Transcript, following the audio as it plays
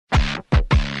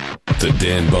The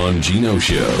Dan Bongino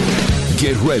Show.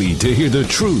 Get ready to hear the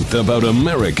truth about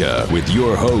America with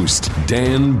your host,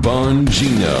 Dan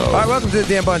Bongino. All right, welcome to the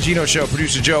Dan Bongino Show.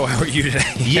 Producer Joe, how are you today?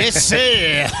 Yes,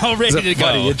 sir. All ready to go.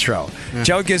 Funny intro.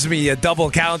 Joe gives me a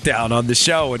double countdown on the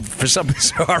show, and for some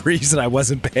bizarre reason, I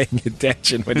wasn't paying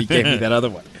attention when he gave me that other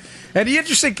one. And the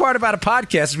interesting part about a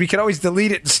podcast is we can always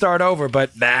delete it and start over,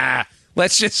 but nah.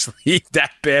 Let's just leave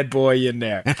that bad boy in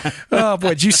there. Oh, boy.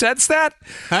 Did you sense that?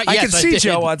 I yes, can see did.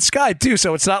 Joe on Skype, too,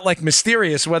 so it's not like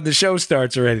mysterious when the show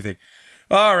starts or anything.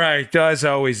 All right. As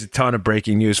always, a ton of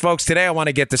breaking news. Folks, today I want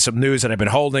to get to some news that I've been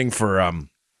holding for,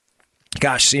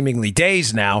 seemingly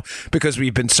days now because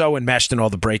we've been so enmeshed in all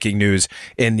the breaking news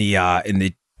in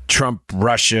the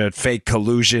Trump-Russia fake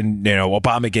collusion,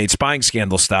 Obamagate spying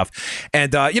scandal stuff.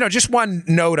 And, just one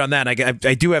note on that.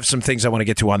 I do have some things I want to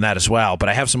get to on that as well, but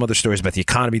I have some other stories about the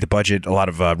economy, the budget, a lot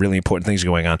of really important things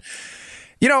going on.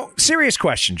 Serious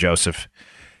question, Joseph.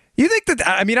 You think that,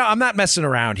 I'm not messing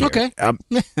around here. Okay.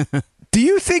 Do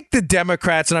you think the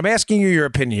Democrats, and I'm asking you your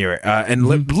opinion here, and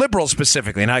liberals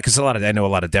specifically, and because I know a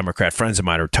lot of Democrat friends of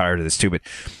mine are tired of this too, but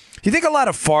do you think a lot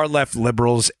of far-left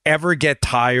liberals ever get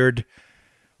tired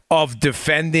of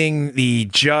defending the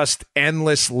just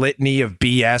endless litany of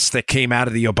BS that came out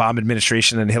of the Obama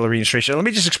administration and the Hillary administration? Let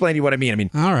me just explain to you what I mean.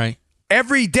 All right.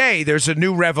 Every day there's a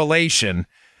new revelation,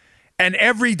 and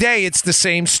every day it's the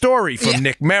same story from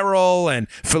Nick Merrill and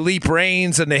Philippe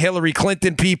Reines and the Hillary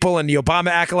Clinton people and the Obama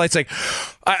acolytes. Like,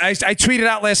 I tweeted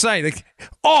out last night, like,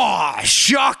 oh,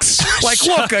 shucks. Like,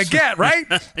 look, again, right?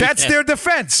 That's their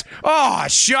defense. Oh,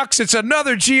 shucks. It's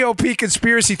another GOP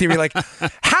conspiracy theory. Like,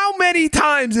 how many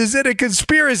times is it a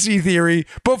conspiracy theory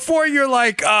before you're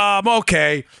like,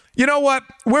 okay, you know what?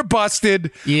 We're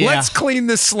busted. Yeah. Let's clean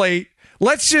the slate.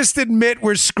 Let's just admit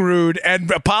we're screwed and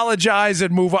apologize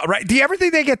and move on. Right? Do you ever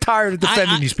think they get tired of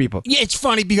defending these people? Yeah, it's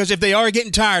funny because if they are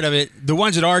getting tired of it, the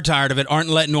ones that are tired of it aren't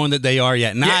letting on that they are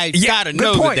yet. And I got to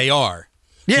know that they are.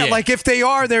 Yeah, like if they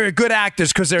are, they're good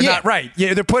actors because they're not right.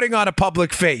 Yeah, they're putting on a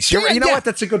public face. You know what?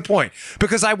 That's a good point.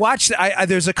 Because I watched,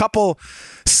 there's a couple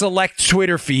select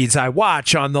Twitter feeds I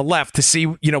watch on the left to see,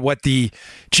 what the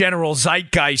general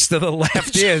zeitgeist of the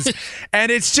left is.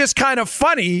 And it's just kind of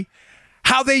funny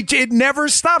how it never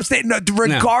stops.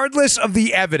 Regardless of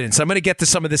the evidence. I'm going to get to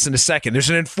some of this in a second.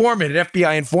 There's an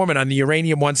FBI informant on the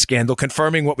Uranium One scandal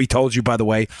confirming what we told you, by the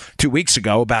way, 2 weeks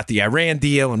ago about the Iran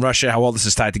deal and Russia, how all this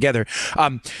is tied together.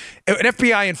 An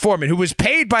FBI informant who was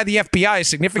paid by the FBI a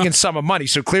significant sum of money,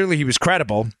 so clearly he was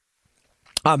credible.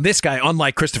 This guy,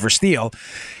 unlike Christopher Steele,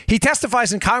 he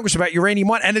testifies in Congress about Uranium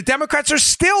One, and the Democrats are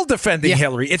still defending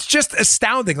Hillary. It's just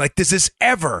astounding. Like, does this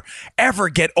ever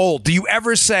get old? Do you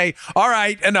ever say, all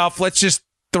right, enough, let's just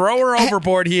throw her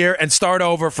overboard here and start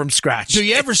over from scratch? Do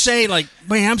you ever say, like,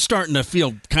 man, I'm starting to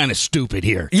feel kind of stupid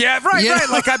here? Yeah, right.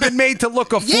 Like I've been made to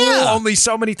look a fool only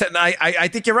so many times. I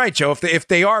think you're right, Joe. If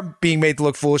they are being made to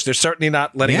look foolish, they're certainly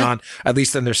not letting on, at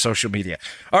least on their social media.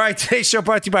 All right, today's show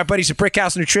brought to you by our buddies at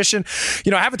Brickhouse Nutrition.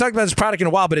 I haven't talked about this product in a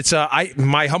while, but it's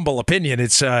my humble opinion.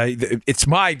 It's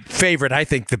my favorite. I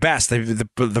think the best.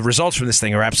 The results from this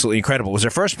thing are absolutely incredible. It was their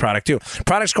first product too. The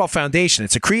product's called Foundation.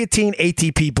 It's a creatine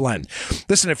ATP blend.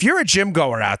 Listen, if you're a gym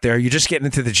goer out there, you're just getting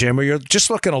into the gym, or you're just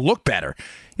looking to look better,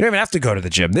 you don't even have to go to the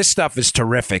gym. This stuff is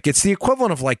terrific. It's the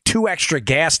equivalent of like 2 extra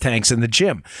gas tanks in the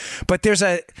gym. But there's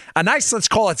a nice, let's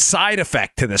call it, side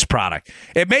effect to this product.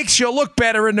 It makes you look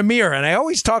better in the mirror. And I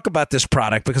always talk about this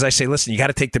product because I say, listen, you got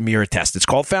to take the mirror test. It's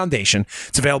called Foundation.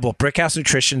 It's available at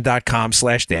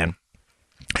brickhousenutrition.com/Dan.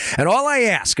 And all I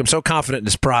ask, I'm so confident in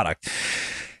this product,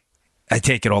 I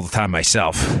take it all the time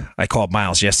myself. I called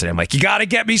Miles yesterday. I'm like, you got to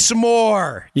get me some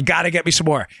more. You got to get me some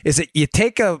more. Is it you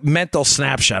take a mental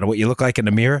snapshot of what you look like in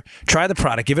the mirror, try the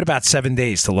product, give it about 7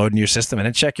 days to load in your system, and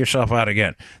then check yourself out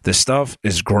again. The stuff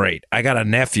is great. I got a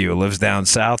nephew who lives down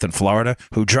south in Florida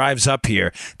who drives up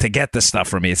here to get the stuff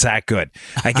from me. It's that good.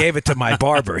 I gave it to my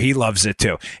barber. He loves it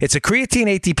too. It's a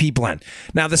creatine ATP blend.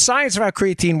 Now, the science of how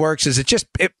creatine works is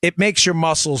it makes your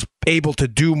muscles able to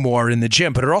do more in the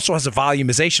gym, but it also has a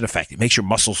volumization effect. It makes your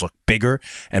muscles look bigger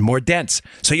and more dense,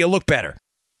 so you look better.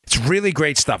 It's really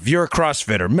great stuff. If you're a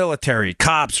CrossFitter, military,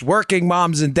 cops, working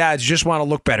moms and dads, you just want to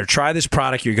look better, try this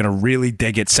product. You're going to really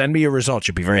dig it. Send me your results.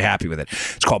 You'll be very happy with it.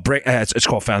 It's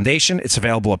called Foundation. It's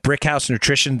available at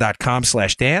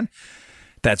brickhousenutrition.com/Dan.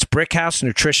 That's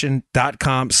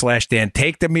brickhousenutrition.com/Dan.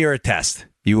 Take the mirror test.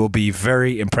 You will be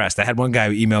very impressed. I had one guy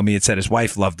who emailed me and said his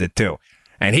wife loved it too,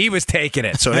 and he was taking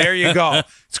it. So there you go.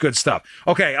 It's good stuff.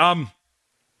 Okay.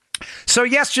 So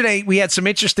yesterday we had some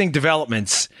interesting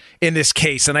developments in this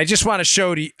case, and I just want to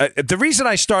show you the reason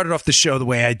I started off the show the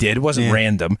way I did. It wasn't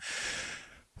random.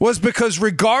 was because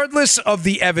regardless of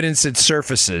the evidence that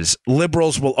surfaces,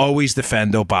 liberals will always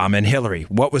defend Obama and Hillary.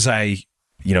 What was I,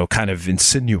 kind of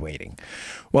insinuating?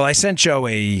 Well, I sent Joe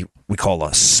we call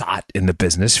a SOT in the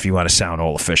business, if you want to sound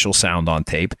all official, sound on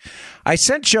tape. I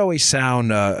sent Joe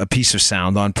a piece of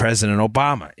sound on President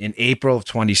Obama in April of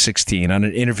 2016 on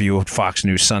an interview with Fox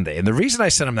News Sunday. And the reason I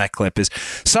sent him that clip is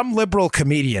some liberal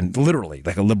comedian, literally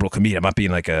like a liberal comedian, I'm not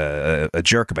being like a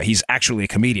jerk about it. He's actually a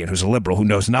comedian who's a liberal who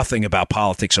knows nothing about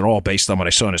politics at all based on what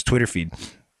I saw on his Twitter feed.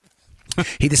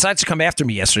 He decides to come after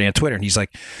me yesterday on Twitter, and he's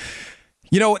like,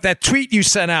 that tweet you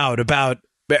sent out about,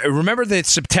 remember the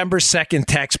September 2nd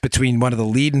text between one of the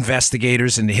lead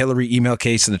investigators in the Hillary email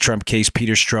case and the Trump case,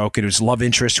 Peter Strzok, and his love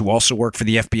interest who also worked for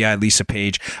the FBI, Lisa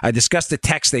Page. I discussed the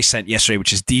text they sent yesterday,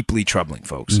 which is deeply troubling,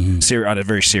 folks, on a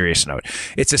very serious note.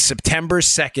 It's a September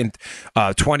 2nd,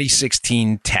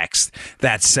 2016 text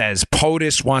that says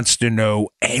POTUS wants to know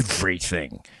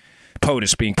everything.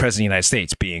 POTUS being President of the United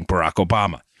States, being Barack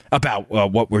Obama, about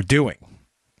what we're doing.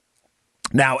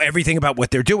 Now, everything about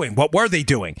what they're doing. What were they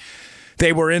doing?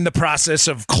 They were in the process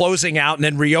of closing out and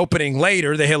then reopening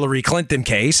later the Hillary Clinton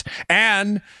case,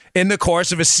 and in the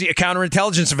course of a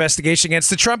counterintelligence investigation against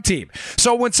the Trump team.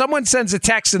 So when someone sends a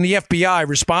text in the FBI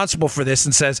responsible for this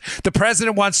and says, the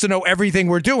president wants to know everything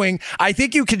we're doing, I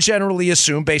think you can generally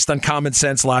assume, based on common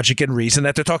sense, logic, and reason,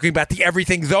 that they're talking about the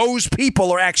everything those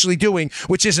people are actually doing,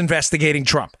 which is investigating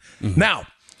Trump. Now,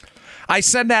 I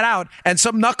send that out, and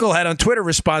some knucklehead on Twitter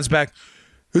responds back,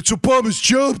 it's Obama's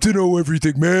job to know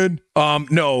everything, man.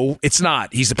 No, it's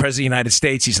not. He's the president of the United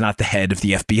States. He's not the head of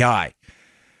the FBI.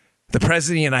 The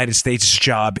president of the United States'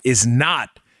 job is not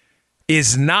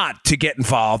to get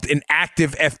involved in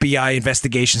active FBI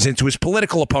investigations into his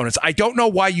political opponents. I don't know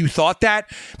why you thought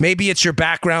that. Maybe it's your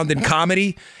background in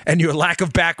comedy and your lack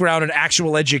of background in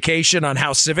actual education on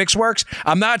how civics works.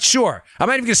 I'm not sure. I'm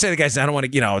not even going to say the guys, I don't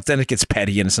want to, then it gets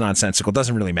petty and it's nonsensical. It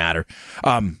doesn't really matter.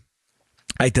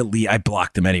 I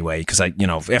blocked them anyway because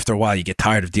after a while you get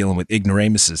tired of dealing with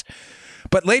ignoramuses.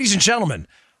 But ladies and gentlemen,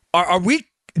 are we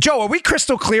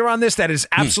crystal clear on this? That is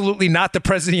absolutely not the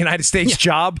president of the United States'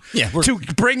 job to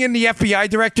bring in the FBI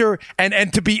director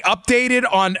and to be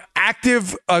updated on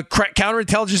active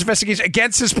counterintelligence investigations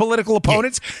against his political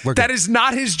opponents. That is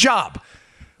not his job.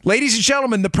 Ladies and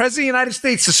gentlemen, the president of the United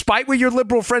States, despite what your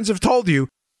liberal friends have told you,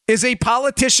 is a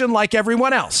politician like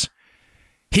everyone else.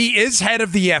 He is head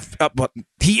of the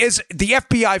the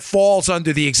FBI falls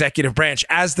under the executive branch,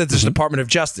 as does the Department of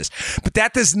Justice. But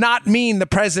that does not mean the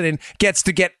president gets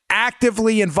to get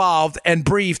actively involved and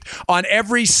briefed on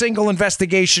every single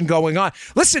investigation going on.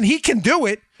 Listen, he can do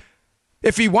it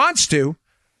if he wants to,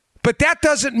 but that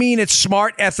doesn't mean it's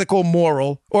smart, ethical,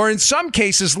 moral, or in some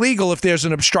cases legal if there's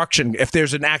an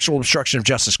actual obstruction of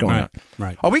justice going on.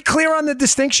 Right. Are we clear on the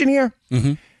distinction here?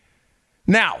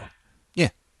 Now,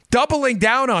 doubling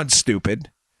down on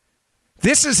stupid,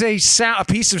 this is a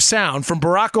piece of sound from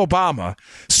Barack Obama,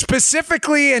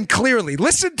 specifically and clearly.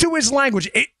 Listen to his language.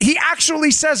 He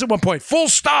actually says at one point, full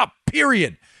stop,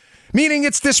 period, meaning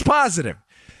it's dispositive,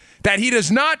 that he does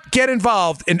not get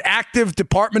involved in active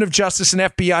Department of Justice and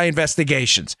FBI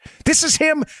investigations. This is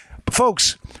him,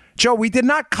 folks. Joe, we did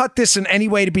not cut this in any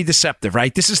way to be deceptive,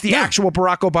 right? This is the actual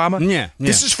Barack Obama. Yeah.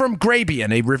 This is from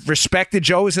Grabian, a respected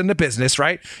Joe is in the business,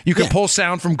 right? You can pull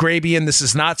sound from Grabian. This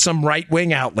is not some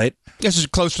right-wing outlet. This is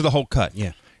close to the whole cut,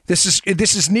 yeah. This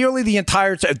is nearly the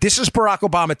entire time. This is Barack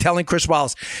Obama telling Chris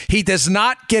Wallace he does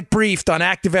not get briefed on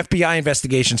active FBI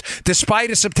investigations, despite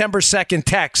a September 2nd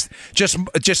text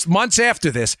just months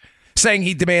after this saying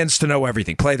he demands to know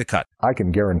everything. Play the cut. I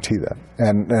can guarantee that.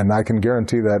 And I can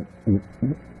guarantee that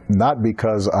not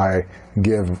because I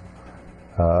give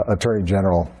Attorney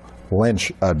General Lynch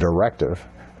a directive.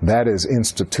 That is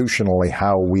institutionally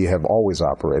how we have always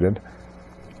operated.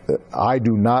 I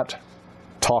do not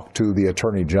talk to the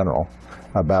Attorney General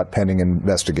about pending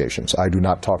investigations. I do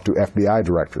not talk to FBI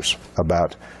directors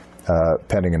about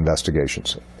pending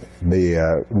investigations.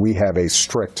 We have a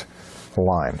strict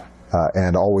line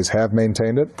and always have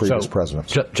maintained it, previous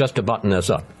presidents. Just to button this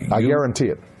up. I guarantee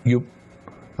it.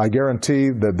 I guarantee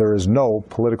that there is no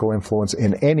political influence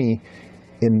in any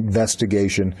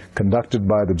investigation conducted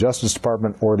by the Justice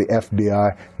Department or the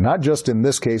FBI, not just in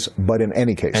this case, but in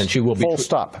any case. And she will be full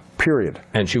stop, period.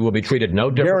 And she will be treated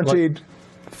no differently. Guaranteed,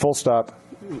 full stop.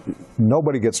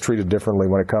 Nobody gets treated differently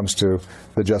when it comes to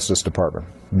the Justice Department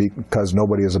because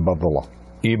nobody is above the law.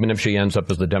 Even if she ends up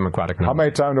as the Democratic nominee. How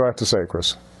many times do I have to say it,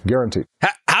 Chris? Guaranteed.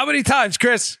 How many times,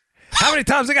 Chris? How many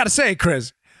times I got to say it,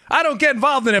 Chris? I don't get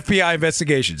involved in FBI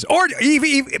investigations. Or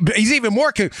he's even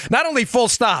more, not only full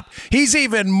stop, he's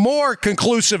even more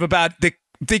conclusive about the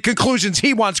the conclusions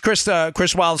he wants Chris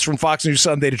Wallace from Fox News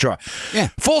Sunday to draw. Yeah.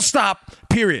 Full stop,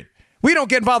 period. We don't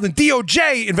get involved in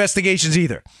DOJ investigations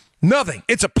either. Nothing.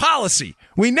 It's a policy.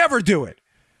 We never do it.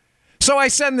 So I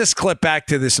send this clip back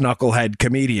to this knucklehead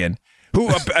comedian who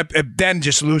then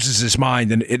just loses his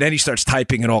mind, and then he starts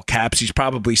typing in all caps. He's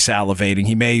probably salivating.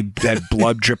 He may have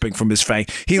blood dripping from his fang.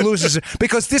 He loses it.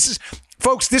 Because this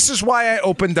is why I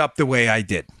opened up the way I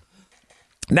did.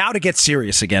 Now to get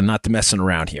serious again, not to messing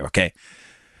around here, okay?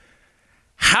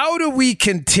 How do we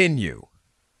continue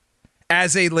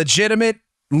as a legitimate,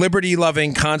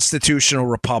 liberty-loving constitutional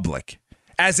republic,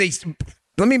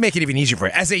 let me make it even easier for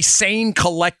you, as a sane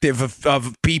collective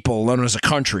of people known as a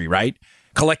country, right?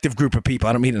 Collective group of people.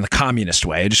 I don't mean in the communist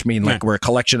way. I just mean like we're a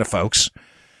collection of folks.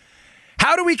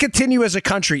 How do we continue as a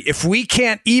country if we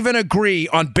can't even agree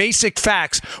on basic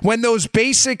facts when those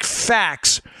basic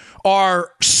facts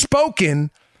are spoken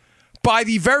by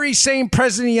the very same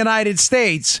president of the United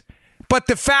States, but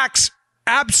the facts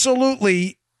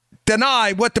absolutely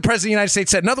deny what the president of the United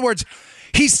States said? In other words,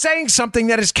 he's saying something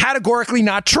that is categorically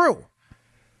not true.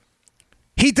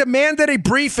 He demanded a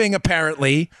briefing,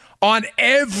 apparently, on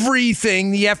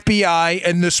everything the FBI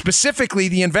and specifically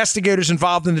the investigators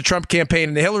involved in the Trump campaign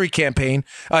and the Hillary campaign,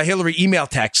 Hillary email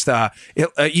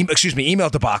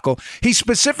debacle. He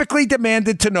specifically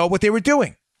demanded to know what they were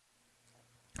doing.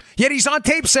 Yet he's on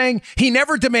tape saying he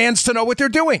never demands to know what they're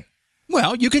doing.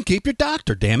 Well, you can keep your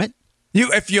doctor, damn it.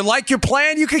 If you like your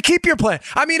plan, you can keep your plan.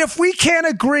 I mean, if we can't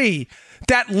agree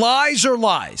that lies are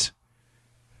lies,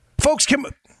 folks,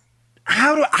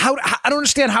 I don't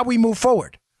understand how we move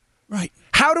forward. Right.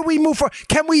 How do we move forward?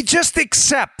 Can we just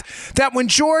accept that when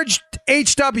George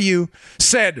H.W.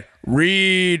 said,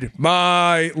 read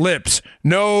my lips,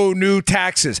 no new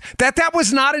taxes, that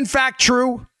was not in fact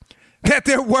true? That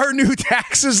there were new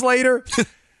taxes later?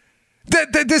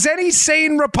 Does any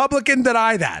sane Republican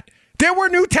deny that? There were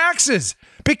new taxes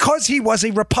because he was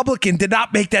a Republican, did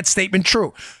not make that statement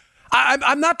true.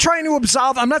 I'm not trying to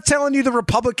absolve. I'm not telling you the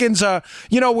Republicans,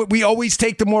 we always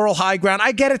take the moral high ground.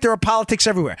 I get it. There are politics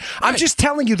everywhere. Right. I'm just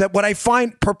telling you that what I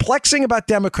find perplexing about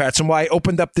Democrats and why I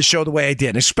opened up the show the way I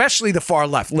did, especially the far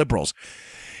left liberals,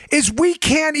 is we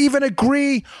can't even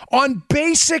agree on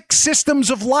basic systems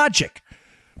of logic.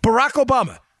 Barack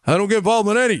Obama, I don't get involved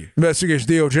in any investigation,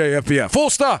 DOJ, FBI. Full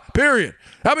stop, period.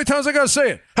 How many times I got to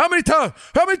say it? How many times?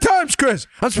 How many times, Chris?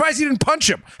 I'm surprised he didn't punch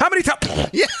him. How many times?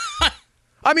 Yeah.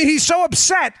 I mean, he's so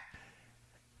upset.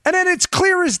 And then it's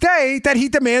clear as day that he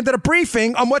demanded a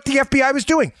briefing on what the FBI was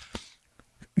doing.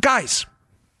 Guys,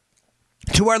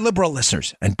 to our liberal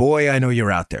listeners, and boy, I know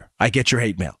you're out there. I get your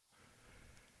hate mail.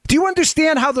 Do you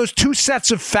understand how those two sets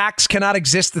of facts cannot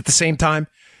exist at the same time?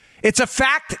 It's a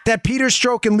fact that Peter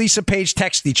Strzok and Lisa Page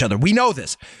texted each other. We know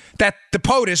this. That the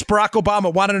POTUS, Barack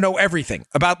Obama, wanted to know everything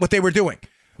about what they were doing.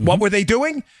 Mm-hmm. What were they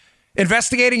doing?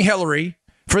 Investigating Hillary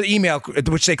for the email,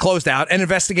 which they closed out, and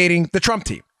investigating the Trump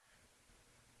team.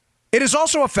 It is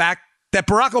also a fact that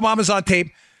Barack Obama's on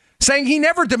tape saying he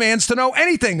never demands to know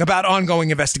anything about ongoing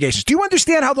investigations. Do you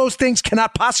understand how those things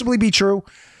cannot possibly be true?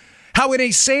 How in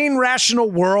a sane, rational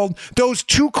world, those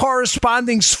two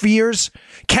corresponding spheres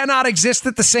cannot exist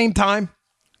at the same time?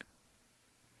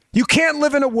 You can't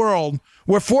live in a world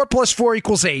where 4 + 4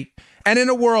 = 8 and in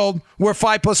a world where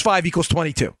 5 + 5 =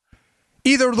 22.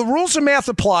 Either the rules of math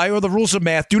apply or the rules of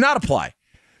math do not apply.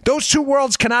 Those two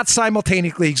worlds cannot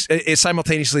simultaneously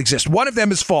exist. One of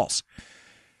them is false.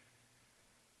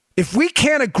 If we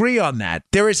can't agree on that,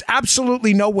 there is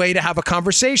absolutely no way to have a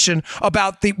conversation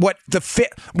about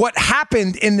what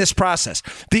happened in this process.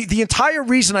 The entire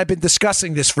reason I've been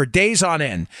discussing this for days on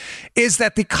end is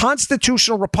that the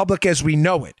constitutional republic as we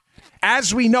know it,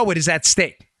 is at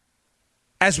stake.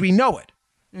 As we know it.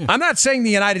 I'm not saying the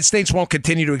United States won't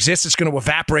continue to exist. It's going to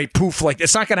evaporate, poof, like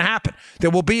it's not going to happen. There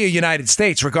will be a United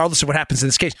States regardless of what happens in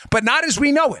this case, but not as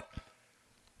we know it.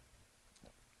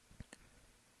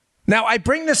 Now, I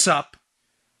bring this up.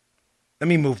 Let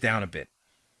me move down a bit.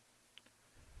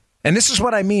 And this is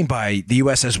what I mean by the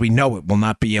U.S. as we know it will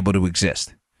not be able to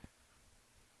exist.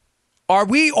 Are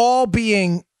we all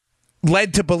being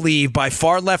led to believe by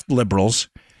far-left liberals,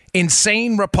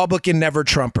 insane Republican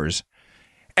never-Trumpers,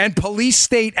 and police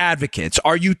state advocates?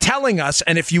 Are you telling us,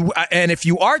 and if you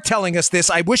are telling us this,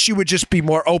 I wish you would just be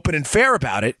more open and fair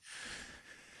about it,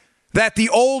 that the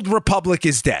old republic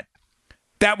is dead?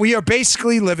 That we are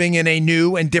basically living in a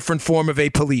new and different form of a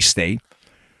police state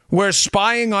where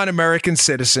spying on American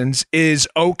citizens is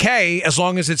okay as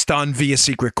long as it's done via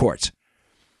secret courts?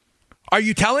 Are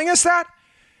you telling us that?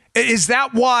 Is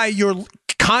that why you're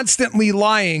constantly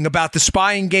lying about the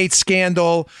Spying-Gate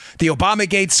scandal, the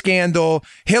Obama-Gate scandal,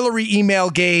 Hillary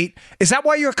email-gate. Is that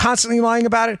why you're constantly lying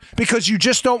about it? Because you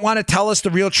just don't want to tell us the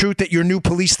real truth that you're new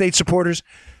police state supporters?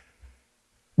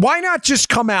 Why not just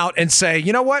come out and say,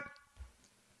 you know what?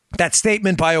 That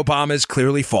statement by Obama is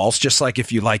clearly false, just like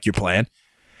if you like your plan.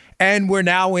 And we're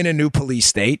now in a new police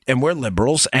state, and we're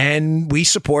liberals, and we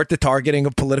support the targeting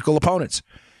of political opponents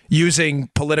using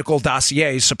political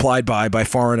dossiers supplied by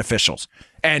foreign officials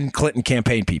and Clinton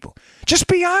campaign people. Just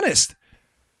be honest.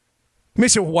 You may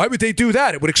say, well, why would they do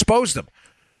that? It would expose them.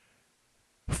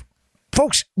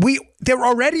 Folks, they're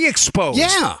already exposed.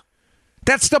 Yeah.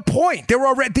 That's the point.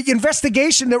 The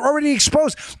investigation, they're already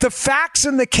exposed. The facts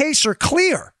in the case are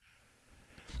clear.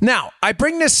 Now, I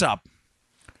bring this up,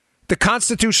 the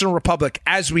constitutional republic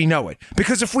as we know it,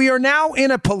 because if we are now in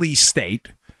a police state,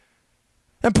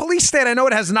 and police state, I know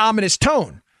it has an ominous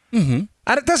tone. Mm-hmm.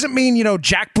 And it doesn't mean,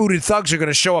 jackbooted thugs are going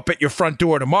to show up at your front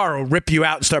door tomorrow, rip you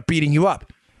out, and start beating you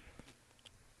up.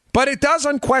 But it does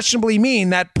unquestionably mean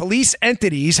that police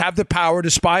entities have the power to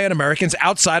spy on Americans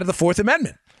outside of the Fourth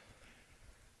Amendment.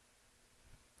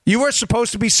 You are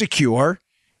supposed to be secure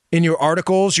in your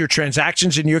articles, your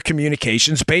transactions, and your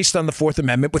communications based on the Fourth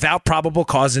Amendment without probable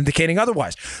cause indicating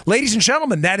otherwise. Ladies and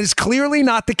gentlemen, that is clearly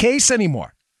not the case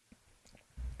anymore.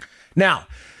 Now,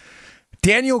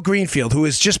 Daniel Greenfield, who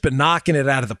has just been knocking it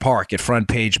out of the park at Front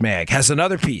Page Mag, has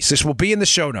another piece. This will be in the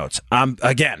show notes.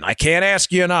 Again, I can't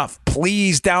ask you enough.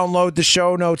 Please download the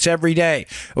show notes every day.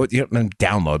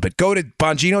 Download, but go to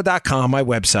Bongino.com, my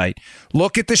website.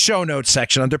 Look at the show notes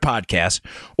section under podcasts,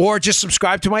 or just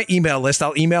subscribe to my email list.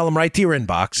 I'll email them right to your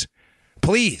inbox.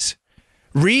 Please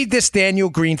read this Daniel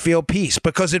Greenfield piece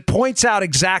because it points out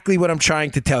exactly what I'm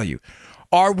trying to tell you.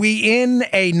 Are we in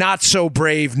a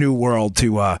not-so-brave new world,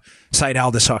 to cite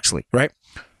Aldous Huxley, right?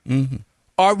 Mm-hmm.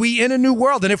 Are we in a new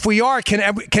world? And if we are,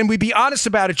 can we be honest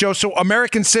about it, Joe, so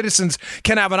American citizens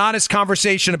can have an honest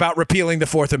conversation about repealing the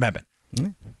Fourth Amendment?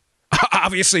 Mm-hmm.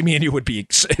 Obviously, me and you would be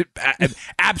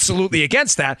absolutely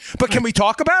against that, but can we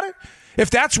talk about it? If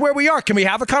that's where we are, can we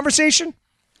have a conversation?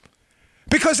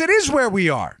 Because it is where we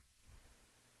are.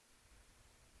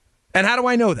 And how do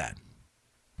I know that?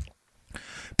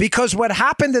 Because what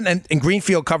happened, and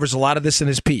Greenfield covers a lot of this in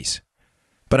his piece,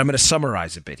 but I'm going to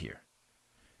summarize a bit here.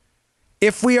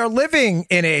 If we are living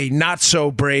in a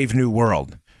not-so-brave new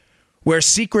world where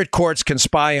secret courts can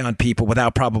spy on people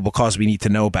without probable cause, we need to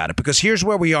know about it. Because here's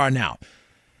where we are now.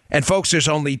 And folks, there's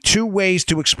only two ways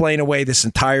to explain away this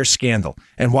entire scandal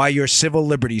and why your civil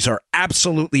liberties are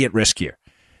absolutely at risk here.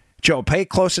 Joe, pay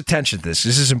close attention to this.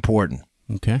 This is important.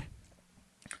 Okay.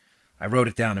 I wrote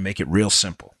it down to make it real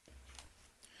simple.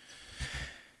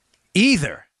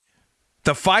 Either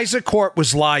the FISA court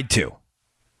was lied to.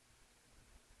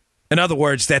 In other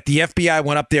words, that the FBI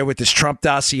went up there with this Trump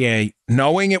dossier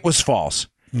knowing it was false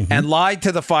and lied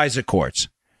to the FISA courts.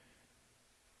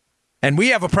 And we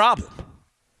have a problem.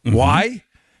 Mm-hmm. Why?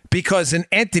 Because an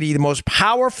entity, the most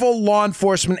powerful law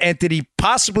enforcement entity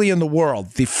possibly in the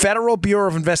world, the Federal Bureau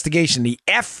of Investigation, the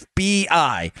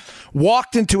FBI,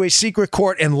 walked into a secret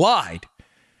court and lied.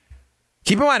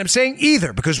 Keep in mind, I'm saying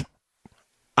either because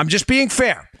I'm just being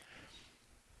fair.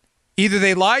 Either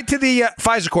they lied to the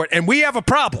FISA court, and we have a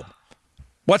problem.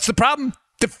 What's the problem?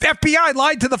 The FBI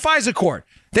lied to the FISA court.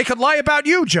 They could lie about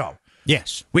you, Joe.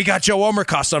 Yes. We got Joe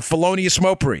Omerkos on felonious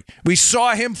mopery. We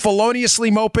saw him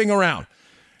feloniously moping around.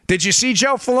 Did you see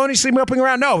Joe feloniously moping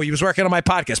around? No, he was working on my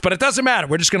podcast, but it doesn't matter.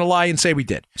 We're just going to lie and say we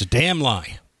did. It's a damn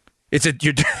lie.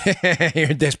 You're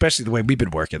especially the way we've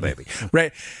been working lately,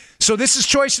 right? So this is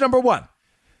choice number one.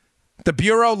 The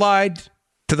Bureau lied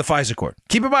to the FISA court.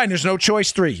 Keep in mind, there's no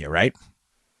choice 3 here, right?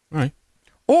 All right.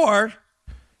 Or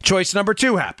choice number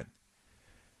 2 happened.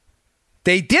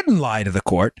 They didn't lie to the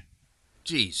court.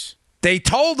 Jeez. They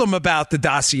told them about the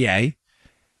dossier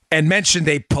and mentioned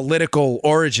the political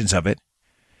origins of it.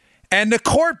 And the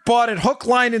court bought it hook,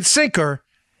 line, and sinker.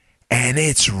 And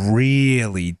it's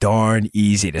really darn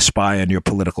easy to spy on your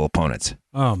political opponents.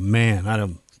 Oh, man. I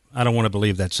don't want to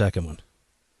believe that second one.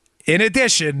 In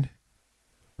addition,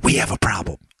 we have a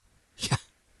problem. Yeah.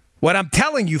 What I'm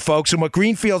telling you, folks, and what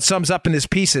Greenfield sums up in his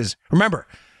pieces, remember,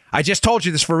 I just told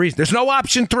you this for a reason. There's no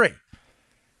option 3.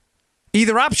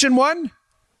 Either option 1,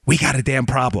 we got a damn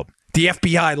problem. The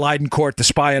FBI lied in court to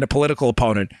spy on a political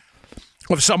opponent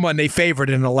of someone they favored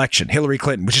in an election, Hillary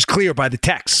Clinton, which is clear by the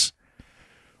texts.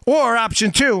 Or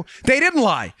option 2, they didn't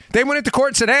lie. They went into court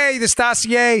and said, hey, this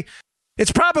dossier,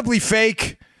 it's probably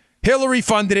fake. Hillary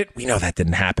funded it. We know that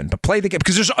didn't happen, but play the game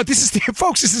because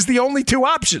this is the only 2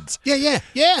 options. Yeah.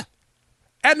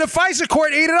 And the FISA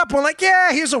court ate it up. We're like,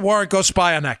 yeah, here's a warrant. Go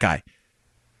spy on that guy.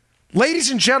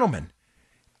 Ladies and gentlemen,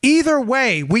 Either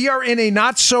way, we are in a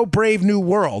not so brave new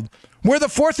world where the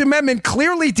Fourth Amendment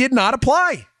clearly did not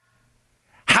apply.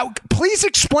 Please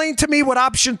explain to me what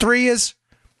option 3 is.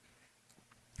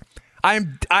 I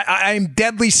am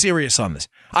deadly serious on this.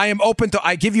 I am open to,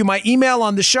 I give you my email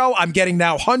on the show. I'm getting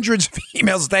now hundreds of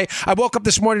emails a day. I woke up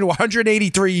this morning to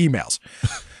 183 emails.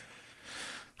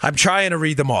 I'm trying to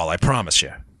read them all, I promise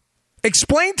you.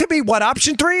 Explain to me what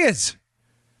option 3 is.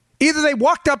 Either they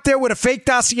walked up there with a fake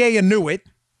dossier and knew it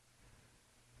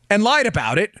and lied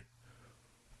about it,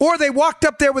 or they walked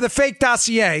up there with a fake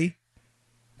dossier,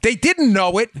 they didn't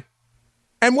know it,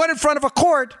 and went in front of a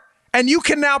court, and you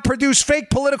can now produce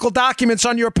fake political documents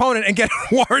on your opponent and get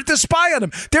a warrant to spy on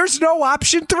them. There's no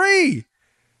option 3.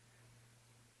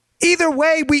 Either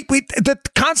way, the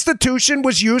Constitution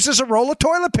was used as a roll of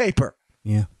toilet paper.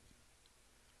 Yeah.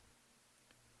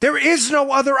 There is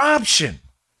no other option.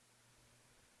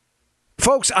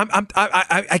 Folks, I'm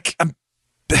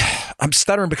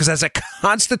stuttering because as a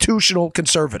constitutional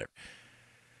conservative,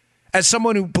 as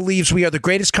someone who believes we are the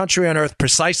greatest country on earth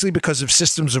precisely because of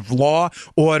systems of law,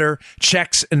 order,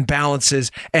 checks and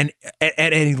balances, and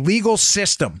a legal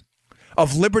system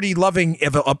of liberty-loving,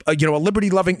 a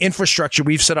liberty-loving infrastructure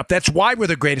we've set up. That's why we're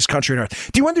the greatest country on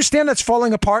earth. Do you understand that's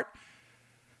falling apart?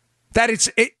 That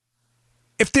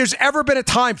if there's ever been a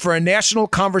time for a national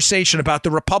conversation about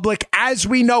the republic as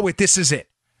we know it, this is it.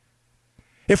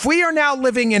 If we are now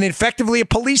living in effectively a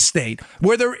police state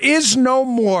where there is no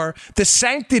more, the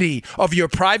sanctity of your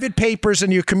private papers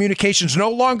and your communications no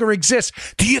longer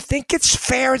exists, do you think it's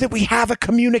fair that we have a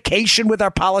communication with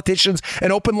our politicians,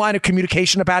 an open line of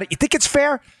communication about it? You think it's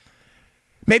fair?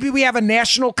 Maybe we have a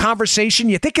national conversation.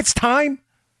 You think it's time?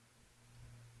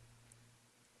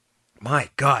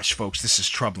 My gosh, folks, this is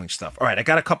troubling stuff. All right, I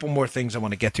got a couple more things I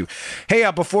want to get to. Hey,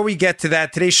 before we get to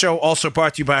that, today's show also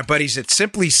brought to you by our buddies at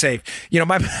Simply Safe. You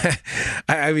know,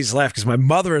 I always laugh because my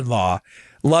mother-in-law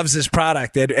loves this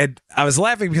product, and I was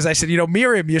laughing because I said, you know,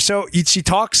 Miriam, she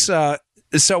talks so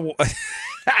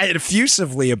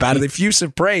effusively about it,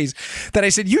 effusive praise, that I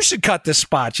said, you should cut this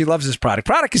spot. She loves this product.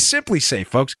 Product is Simply Safe,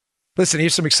 folks. Listen,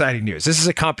 here's some exciting news. This is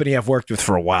a company I've worked with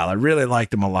for a while. I really like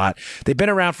them a lot. They've been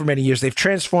around for many years. They've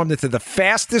transformed into the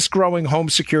fastest growing home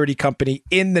security company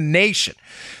in the nation.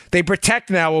 They protect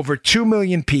now over 2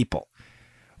 million people.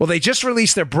 Well, they just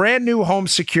released their brand new home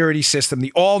security system,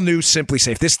 the all new Simply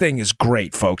Safe. This thing is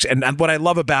great, folks. And what I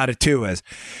love about it, too, is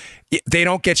they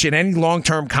don't get you in any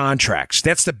long-term contracts.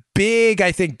 That's the big,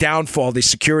 I think, downfall of the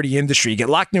security industry. You get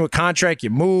locked into a contract, you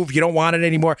move, you don't want it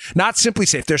anymore. Not Simply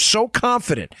Safe. They're so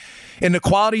confident in the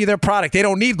quality of their product, they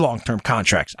don't need long-term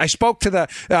contracts. I spoke to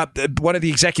one of the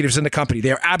executives in the company.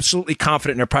 They are absolutely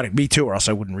confident in their product. Me too, or else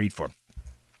I wouldn't read for them.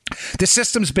 The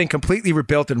system's been completely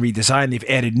rebuilt and redesigned. They've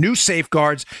added new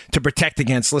safeguards to protect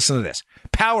against, listen to this,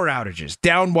 power outages,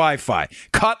 down Wi-Fi,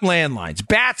 cut landlines,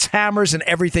 bats, hammers, and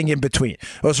everything in between.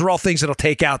 Those are all things that'll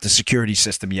take out the security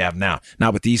system you have now,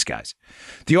 not with these guys.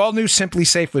 The all-new Simply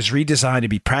Safe was redesigned to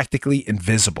be practically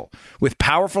invisible, with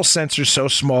powerful sensors so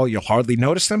small you'll hardly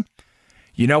notice them.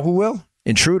 You know who will?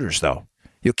 Intruders, though.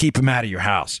 You'll keep them out of your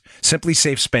house. Simply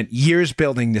Safe spent years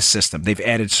building this system. They've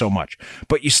added so much.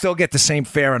 But you still get the same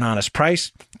fair and honest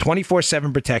price,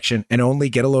 24/7 protection, and only,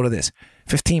 get a load of this,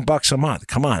 $15 a month.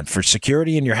 Come on, for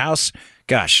security in your house?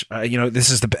 Gosh,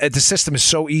 this is the system is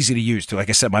so easy to use, too. Like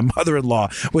I said, my mother-in-law,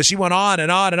 she went on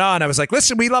and on and on. I was like,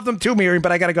 listen, we love them too, Miriam,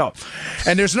 but I got to go.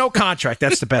 And there's no contract.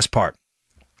 That's the best part.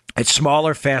 It's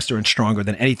smaller, faster, and stronger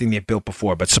than anything they've built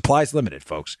before, but supply's limited,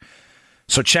 folks.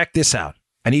 So check this out.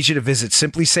 I need you to visit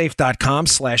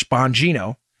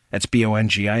simplysafe.com/Bongino. That's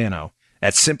Bongino.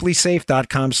 That's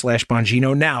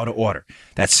simplysafe.com/Bongino now to order.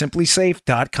 That's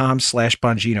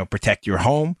simplysafe.com/Bongino. Protect your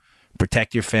home,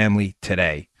 protect your family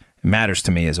today. It matters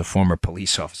to me as a former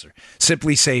police officer.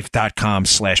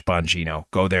 Simplysafe.com/Bongino.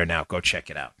 Go there now. Go check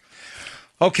it out.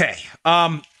 Okay.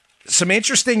 Some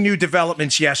interesting new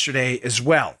developments yesterday as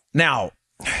well. Now,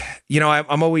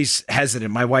 I'm always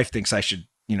hesitant. My wife thinks I should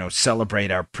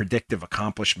celebrate our predictive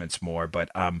accomplishments more. But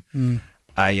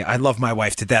I love my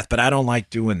wife to death, but I don't like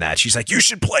doing that. She's like, you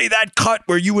should play that cut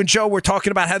where you and Joe were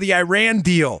talking about how the Iran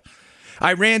deal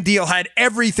had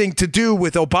everything to do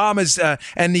with Obama's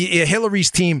and the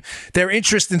Hillary's team, their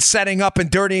interest in setting up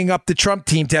and dirtying up the Trump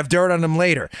team to have dirt on them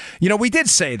later. We did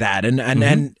say that,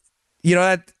 and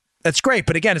that's great.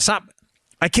 But again, it's not.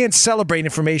 I can't celebrate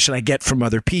information I get from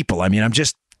other people. I mean, I'm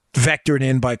just vectored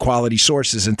in by quality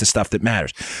sources into stuff that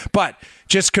matters. But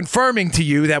just confirming to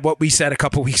you that what we said a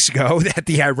couple weeks ago, that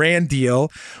the Iran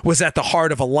deal was at the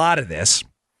heart of a lot of this.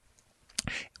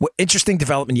 interesting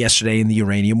development yesterday in the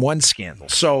Uranium One scandal.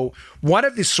 So one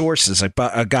of the sources, a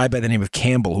guy by the name of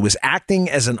Campbell, who was acting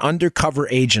as an undercover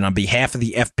agent on behalf of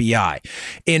the FBI,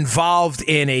 involved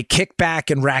in a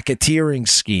kickback and racketeering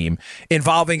scheme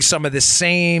involving some of the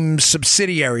same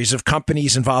subsidiaries of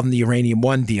companies involved in the Uranium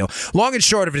One deal. Long and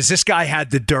short of it is this guy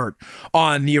had the dirt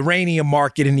on the uranium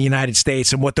market in the United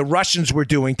States and what the Russians were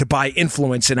doing to buy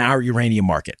influence in our uranium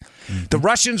market. Mm-hmm. The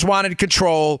Russians wanted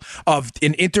control of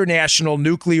an international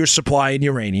nuclear supply in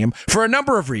uranium for a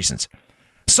number of reasons.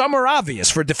 Some are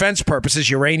obvious. For defense purposes,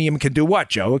 uranium can do what,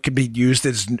 Joe? It can be used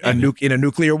as in a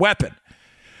nuclear weapon.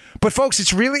 But folks,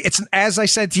 it's as I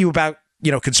said to you about,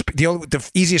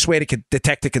 the easiest way to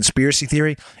detect a conspiracy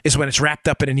theory is when it's wrapped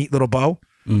up in a neat little bow.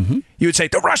 Mm-hmm. You would say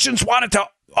the Russians wanted to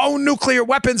own nuclear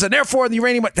weapons and therefore the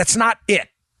uranium. That's not it.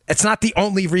 It's not the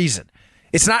only reason.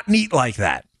 It's not neat like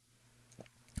that.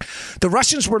 The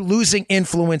Russians were losing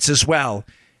influence as well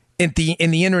in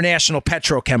the international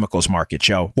petrochemicals market,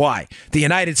 Joe. Why? The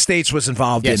United States was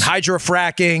involved in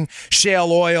hydrofracking,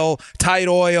 shale oil, tight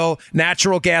oil,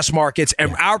 natural gas markets,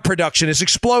 and our production is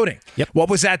exploding. Yep.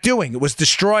 What was that doing? It was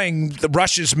destroying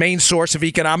Russia's main source of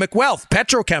economic wealth,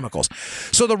 petrochemicals.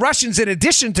 So the Russians, in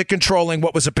addition to controlling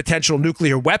what was a potential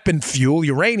nuclear weapon fuel,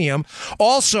 uranium,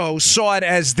 also saw it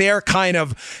as their kind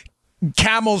of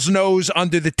camel's nose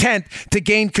under the tent to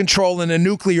gain control in the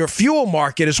nuclear fuel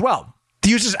market as well. To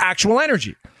use as actual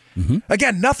energy. Mm-hmm.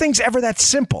 Again, nothing's ever that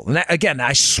simple. And again,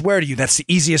 I swear to you, that's the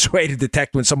easiest way to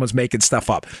detect when someone's making stuff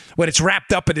up. When it's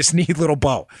wrapped up in this neat little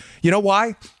bow. You know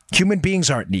why? Human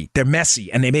beings aren't neat. They're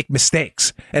messy and they make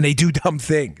mistakes and they do dumb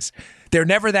things. They're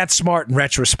never that smart in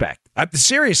retrospect.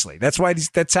 Seriously, that's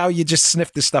how you just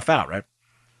sniff this stuff out, right?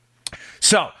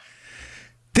 So,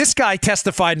 this guy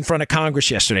testified in front of Congress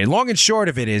yesterday. Long and short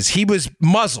of it is he was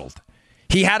muzzled.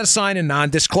 He had to sign a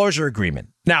non-disclosure agreement.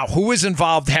 Now, who was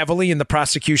involved heavily in the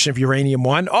prosecution of Uranium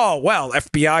One? Oh, well,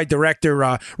 FBI Director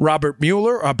Bob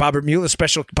Mueller,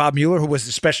 who is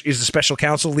the special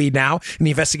counsel lead now in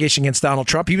the investigation against Donald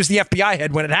Trump. He was the FBI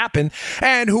head when it happened.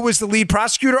 And who was the lead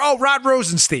prosecutor? Oh, Rod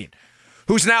Rosenstein,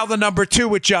 who's now the number 2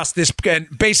 with Justice, and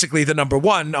basically the number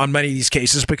 1 on many of these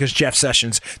cases because Jeff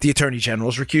Sessions, the Attorney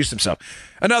General, has recused himself.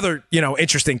 Another,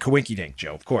 interesting coinky-dink,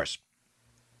 Joe, of course.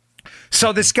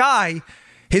 So this guy,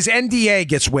 his NDA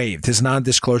gets waived, his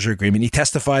non-disclosure agreement. He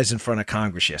testifies in front of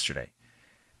Congress yesterday.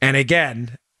 And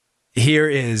again, here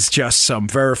is just some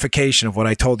verification of what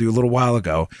I told you a little while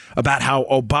ago about how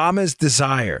Obama's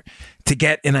desire to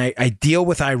get in a deal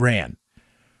with Iran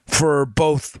for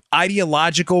both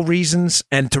ideological reasons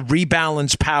and to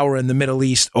rebalance power in the Middle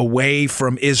East away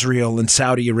from Israel and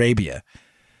Saudi Arabia.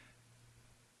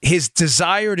 His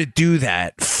desire to do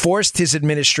that forced his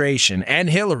administration and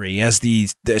Hillary as the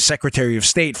Secretary of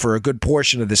State for a good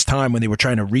portion of this time when they were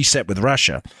trying to reset with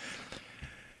Russia.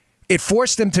 It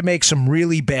forced them to make some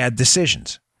really bad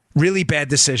decisions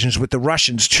with the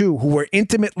Russians, too, who were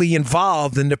intimately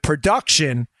involved in the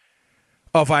production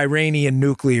of Iranian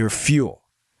nuclear fuel.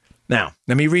 Now,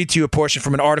 let me read to you a portion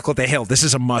from an article at The Hill. This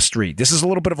is a must read. This is a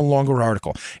little bit of a longer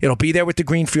article. It'll be there with the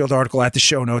Greenfield article at the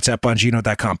show notes at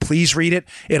Bongino.com. Please read it.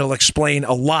 It'll explain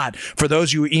a lot. For those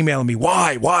of you who are emailing me,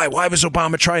 why was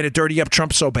Obama trying to dirty up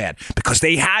Trump so bad? Because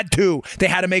they had to. They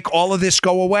had to make all of this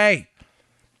go away.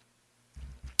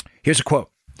 Here's a quote.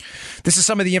 This is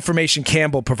some of the information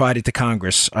Campbell provided to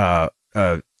Congress.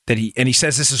 He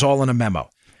says this is all in a memo.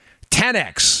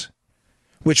 10X,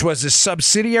 which was a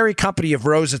subsidiary company of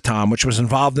Rosatom, which was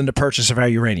involved in the purchase of our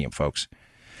uranium, folks.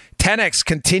 10X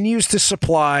continues to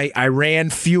supply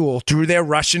Iran fuel through their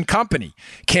Russian company,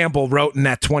 Campbell wrote in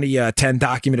that 2010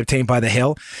 document obtained by The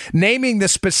Hill, naming the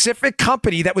specific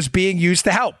company that was being used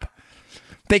to help.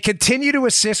 They continue to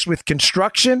assist with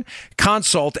construction,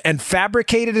 consult, and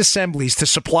fabricated assemblies to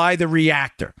supply the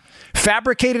reactor.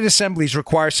 Fabricated assemblies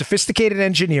require sophisticated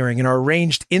engineering and are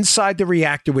arranged inside the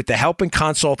reactor with the help and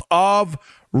consult of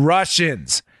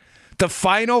Russians. The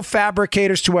final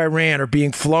fabricators to Iran are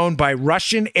being flown by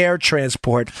Russian air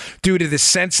transport due to the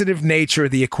sensitive nature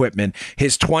of the equipment,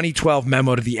 his 2012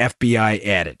 memo to the FBI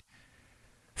added.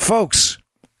 Folks,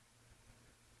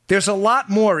 there's a lot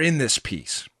more in this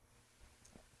piece.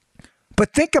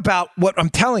 But think about what I'm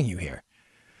telling you here.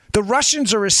 The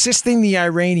Russians are assisting the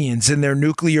Iranians in their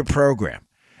nuclear program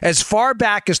as far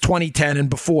back as 2010 and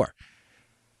before.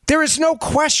 There is no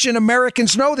question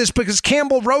Americans know this because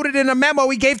Campbell wrote it in a memo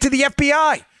he gave to the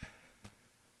FBI.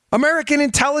 American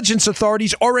intelligence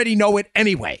authorities already know it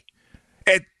anyway.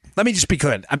 Let me just be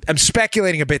clear. I'm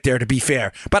speculating a bit there, to be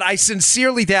fair, but I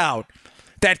sincerely doubt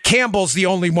that Campbell's the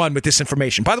only one with this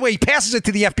information. By the way, he passes it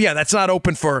to the FBI. That's not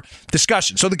open for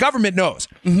discussion. So the government knows.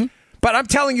 Mm-hmm. But I'm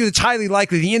telling you, it's highly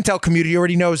likely the intel community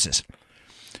already knows this.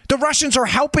 The Russians are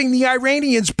helping the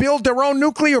Iranians build their own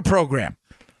nuclear program.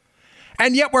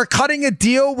 And yet we're cutting a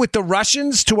deal with the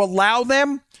Russians to allow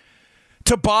them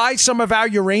to buy some of our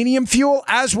uranium fuel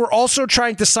as we're also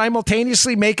trying to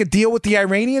simultaneously make a deal with the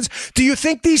Iranians. Do you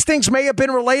think these things may have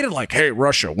been related? Like, hey,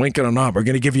 Russia, wink and a nod, we're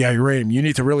going to give you uranium. You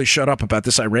need to really shut up about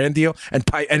this Iran deal and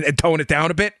tone it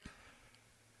down a bit?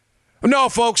 No,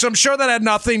 folks, I'm sure that had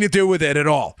nothing to do with it at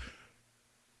all.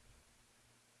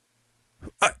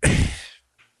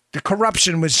 The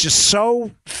corruption was just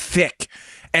so thick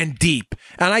and deep.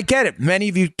 And I get it. Many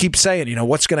of you keep saying,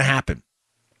 what's going to happen?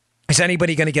 Is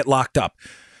anybody going to get locked up?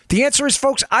 The answer is,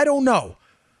 folks, I don't know.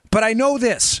 But I know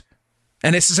this.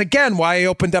 And this is, again, why I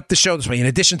opened up the show this way, in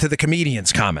addition to the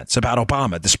comedian's comments about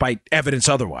Obama, despite evidence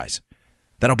otherwise,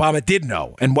 that Obama did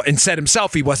know and said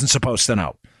himself he wasn't supposed to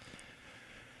know.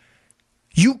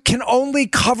 You can only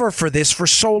cover for this for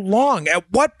so long. At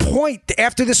what point,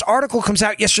 after this article comes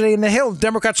out yesterday in The Hill, the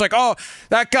Democrats like, oh,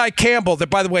 that guy Campbell, that,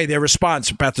 by the way, their response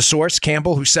about the source,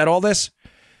 Campbell, who said all this,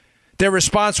 their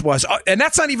response was, and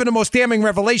that's not even the most damning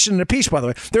revelation in the piece, by the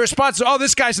way. Their response is, oh,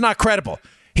 this guy's not credible.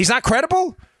 He's not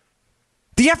credible?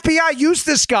 The FBI used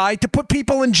this guy to put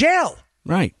people in jail.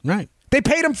 Right. They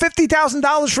paid him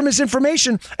 $50,000 from his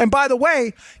information. And by the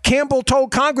way, Campbell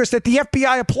told Congress that the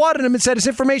FBI applauded him and said his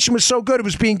information was so good it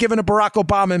was being given to Barack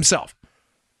Obama himself.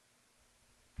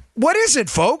 What is it,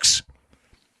 folks?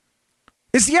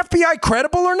 Is the FBI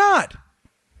credible or not?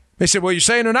 They said, well, you're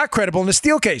saying they're not credible in the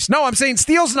Steele case. No, I'm saying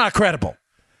Steele's not credible.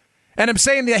 And I'm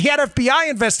saying the head FBI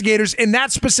investigators in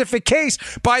that specific case,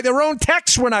 by their own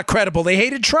texts, were not credible. They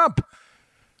hated Trump.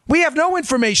 We have no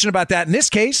information about that in this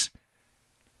case.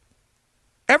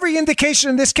 Every indication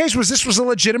in this case was this was a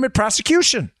legitimate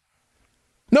prosecution.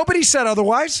 Nobody said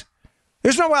otherwise.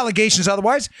 There's no allegations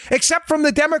otherwise, except from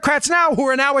the Democrats now who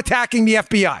are now attacking the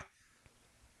FBI.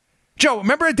 Joe,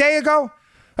 remember a day ago?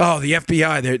 Oh, the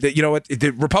FBI, you know what? The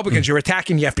Republicans, you're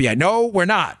attacking the FBI. No, we're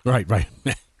not. Right.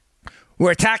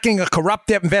 We're attacking a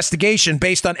corrupt investigation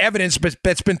based on evidence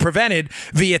that's been prevented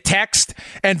via text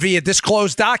and via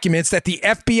disclosed documents that the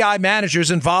FBI managers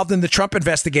involved in the Trump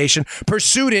investigation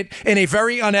pursued it in a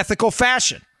very unethical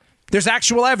fashion. There's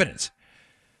actual evidence.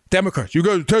 Democrats, you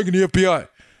guys are taking the FBI.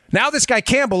 Now this guy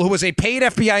Campbell, who was a paid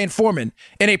FBI informant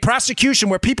in a prosecution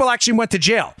where people actually went to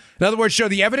jail. In other words,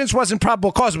 the evidence wasn't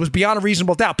probable cause. It was beyond a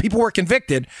reasonable doubt. People were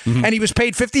convicted, and he was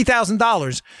paid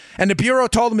 $50,000. And the Bureau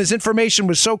told him his information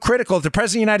was so critical that the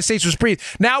President of the United States was breathed.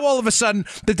 Now, all of a sudden,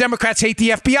 the Democrats hate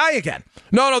the FBI again.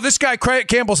 No, this guy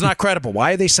Campbell's not credible.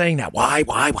 Why are they saying that? Why?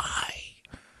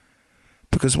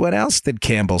 Because what else did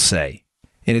Campbell say,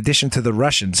 in addition to the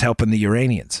Russians helping the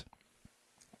Iranians?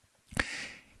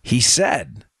 He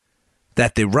said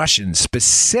that the Russians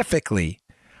specifically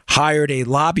hired a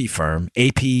lobby firm,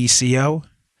 APECO,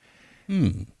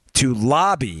 to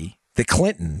lobby the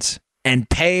Clintons and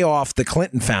pay off the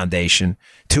Clinton Foundation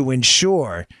to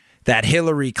ensure that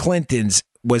Hillary Clinton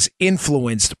was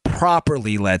influenced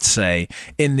properly, let's say,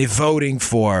 in the voting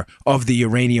of the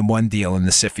Uranium One deal in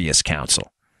the CFIUS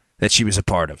Council that she was a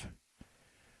part of.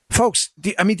 Folks,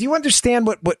 do you understand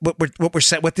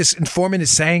what this informant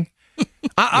is saying?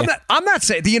 I'm not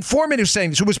saying the informant who's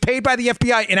saying this, who was paid by the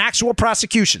FBI in actual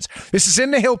prosecutions. This is in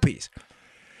the Hill piece.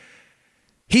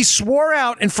 He swore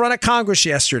out in front of Congress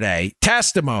yesterday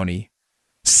testimony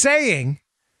saying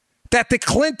that the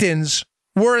Clintons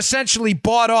were essentially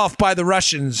bought off by the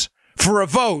Russians for a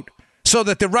vote so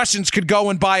that the Russians could go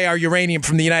and buy our uranium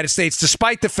from the United States,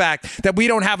 despite the fact that we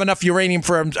don't have enough uranium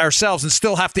for ourselves and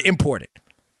still have to import it.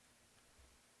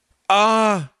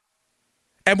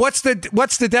 And what's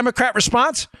the Democrat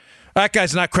response? That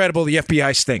guy's not credible. The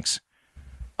FBI stinks.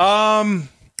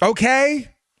 Okay.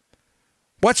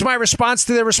 What's my response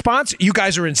to their response? You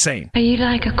guys are insane. Are you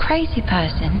like a crazy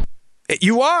person?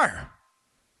 You are.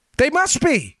 They must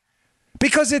be.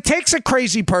 Because it takes a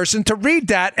crazy person to read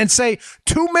that and say,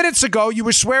 2 minutes ago, you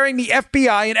were swearing the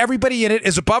FBI and everybody in it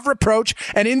is above reproach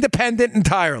and independent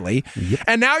entirely. Yep.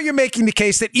 And now you're making the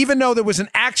case that even though there was an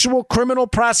actual criminal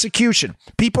prosecution,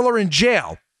 people are in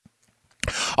jail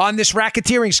on this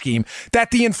racketeering scheme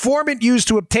that the informant used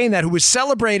to obtain that, who was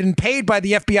celebrated and paid by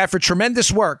the FBI for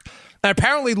tremendous work, and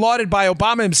apparently lauded by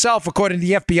Obama himself, according to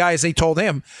the FBI, as they told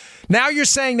him. Now you're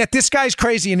saying that this guy's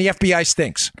crazy and the FBI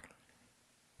stinks.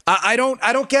 I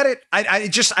don't get it.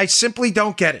 I simply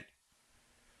don't get it.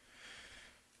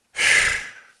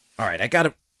 All right, I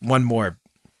got one more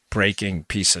breaking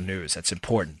piece of news that's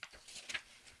important.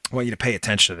 I want you to pay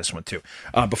attention to this one, too.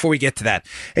 Before we get to that,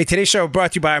 hey, today's show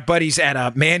brought to you by our buddies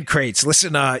at Man Crates.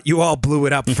 Listen, you all blew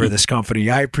it up for this company.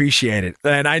 I appreciate it.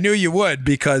 And I knew you would,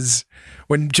 because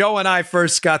when Joe and I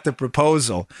first got the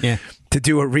proposal to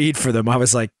do a read for them, I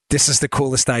was like, this is the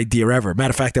coolest idea ever. Matter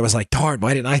of fact, I was like, darn,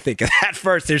 why didn't I think of that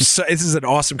first? This is an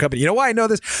awesome company. You know why I know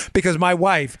this? Because my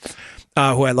wife,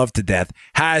 who I love to death,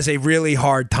 has a really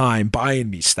hard time buying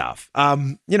me stuff.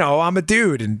 I'm a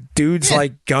dude, and dudes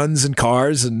like guns and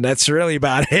cars, and that's really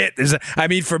about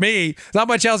it. For me, not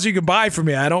much else you can buy for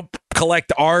me. I don't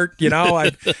collect art,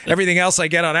 everything else I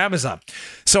get on Amazon.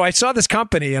 So I saw this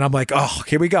company, and I'm like, oh,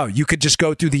 here we go. You could just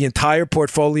go through the entire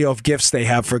portfolio of gifts they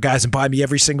have for guys and buy me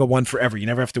every single one forever. You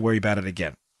never have to worry about it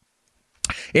again.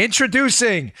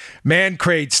 Introducing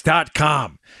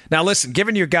mancrates.com. Now, listen,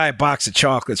 giving your guy a box of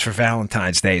chocolates for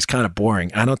Valentine's Day is kind of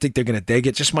boring. I don't think they're going to dig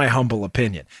it. Just my humble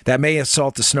opinion. That may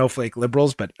assault the snowflake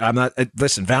liberals, but I'm not.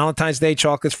 Listen, Valentine's Day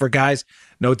chocolates for guys,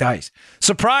 no dice.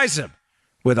 Surprise them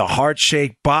with a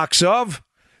heart-shaped box of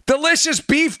delicious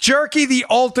beef jerky, the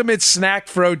ultimate snack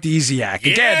aphrodisiac.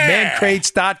 Again,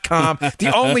 mancrates.com,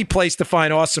 the only place to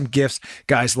find awesome gifts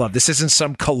guys love. This isn't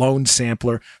some cologne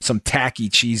sampler, some tacky,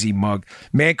 cheesy mug.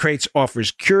 Mancrates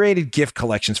offers curated gift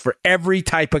collections for every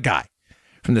type of guy,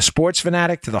 from the sports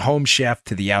fanatic to the home chef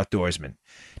to the outdoorsman.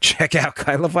 Check out,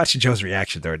 I love watching Joe's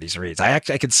reaction during these reads. I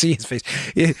can see his face.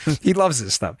 He loves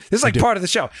this stuff. This is like part of the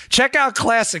show. Check out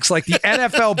classics like the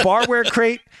NFL Barware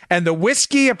Crate and the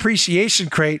Whiskey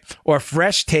Appreciation Crate, or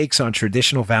fresh takes on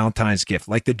traditional Valentine's gift,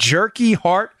 like the Jerky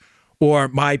Heart, or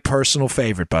my personal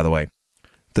favorite, by the way,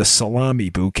 the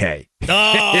Salami Bouquet.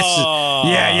 Oh!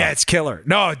 It's killer.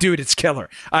 No, dude, it's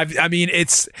killer.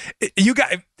 You got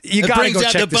to go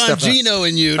check this stuff out. It brings out the Bongino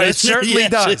in you. It certainly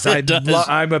does.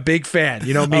 I'm a big fan.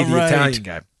 You know me, the Italian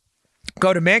guy.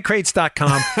 Go to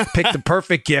mancrates.com, pick the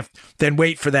perfect gift, then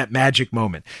wait for that magic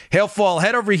moment. He'll fall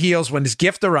head over heels when his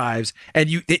gift arrives,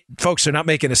 and folks are not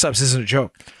making this up. This isn't a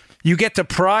joke. You get to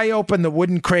pry open the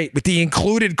wooden crate with the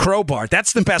included crowbar.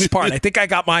 That's the best part. I think I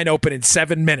got mine open in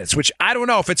 7 minutes, which I don't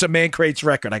know if it's a Man Crates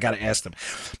record. I got to ask them.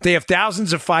 They have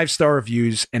thousands of 5-star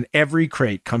reviews, and every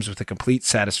crate comes with a complete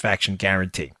satisfaction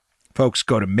guarantee. Folks,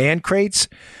 go to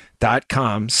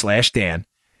mancrates.com/Dan,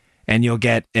 and you'll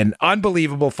get an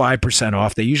unbelievable 5%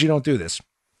 off. They usually don't do this.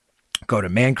 Go to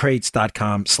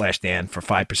mancrates.com/Dan for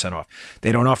 5% off.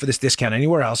 They don't offer this discount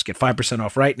anywhere else. Get 5%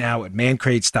 off right now at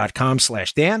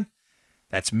mancrates.com/Dan.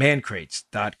 That's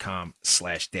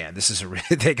mancrates.com/Dan.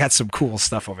 They got some cool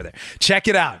stuff over there. Check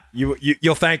it out.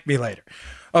 You'll thank me later.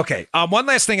 Okay. One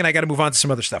last thing, and I got to move on to some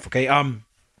other stuff. Okay.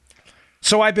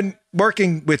 So I've been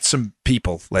working with some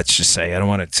people. Let's just say, I don't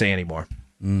want to say anymore.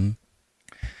 Mm-hmm.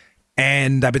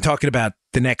 And I've been talking about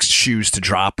the next shoes to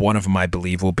drop. One of them, I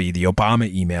believe, will be the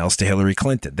Obama emails to Hillary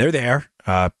Clinton. They're there.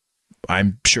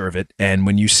 I'm sure of it. And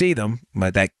when you see them,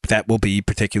 that will be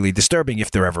particularly disturbing if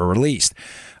they're ever released.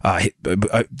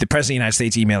 The President of the United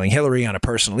States emailing Hillary on a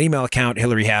personal email account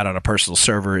Hillary had on a personal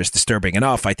server is disturbing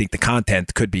enough. I think the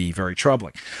content could be very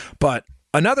troubling. But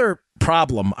another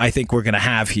problem I think we're going to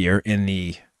have here and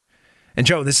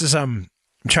Joe, this is I'm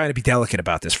trying to be delicate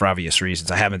about this for obvious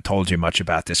reasons. I haven't told you much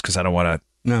about this because I don't want to.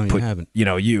 No, you haven't.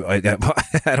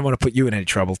 I don't want to put you in any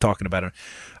trouble talking about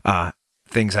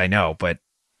things I know, but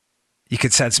you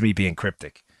could sense me being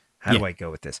cryptic. How do I go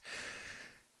with this?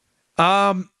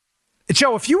 Joe,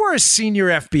 if you were a senior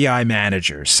FBI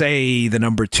manager, say the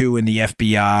number 2 in the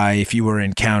FBI, if you were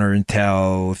in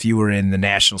counterintel, if you were in the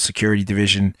National Security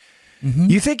Division,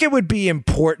 you think it would be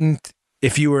important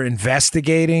if you were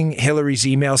investigating Hillary's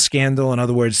email scandal, in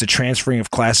other words, the transferring of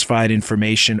classified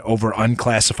information over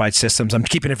unclassified systems? I'm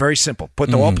keeping it very simple.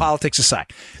 Put all politics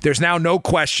aside. There's now no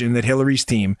question that Hillary's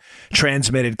team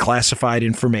transmitted classified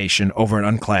information over an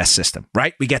unclassed system,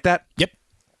 right? We get that? Yep.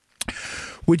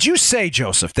 Would you say,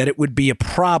 Joseph, that it would be a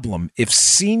problem if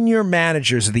senior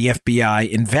managers of the FBI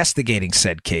investigating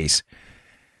said case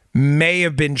may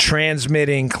have been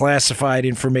transmitting classified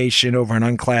information over an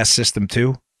unclassed system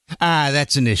too?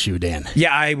 That's an issue, Dan.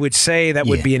 Yeah, I would say that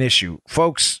would be an issue.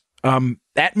 Folks,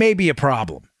 that may be a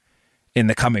problem in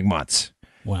the coming months.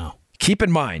 Wow. Keep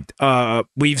in mind,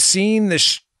 we've seen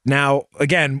this now.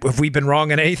 Again, if we've been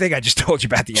wrong on anything, I just told you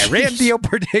about the Iran deal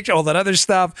prediction, all that other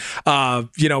stuff.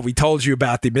 We told you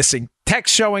about the missing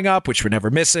text showing up, which were never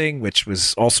missing, which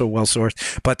was also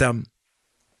well-sourced. But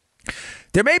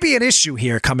there may be an issue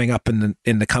here coming up in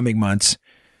the coming months,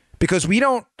 because we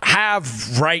don't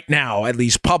have right now, at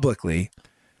least publicly,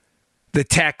 the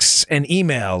texts and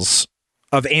emails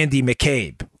of Andy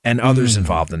McCabe and others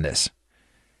involved in this.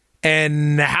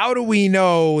 And how do we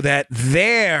know that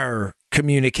their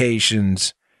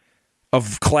communications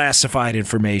of classified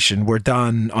information were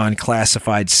done on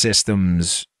classified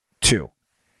systems too.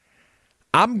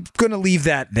 I'm going to leave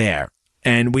that there,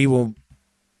 and we will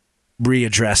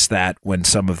readdress that when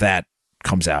some of that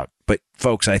comes out. But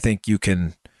folks, I think you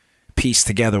can piece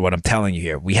together what I'm telling you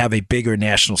here. We have a bigger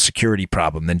national security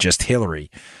problem than just Hillary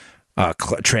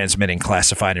transmitting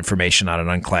classified information on an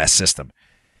unclassed system.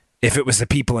 If it was the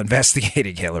people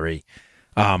investigating Hillary,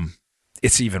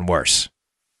 it's even worse.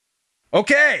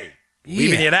 Okay.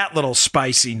 Leaving you that little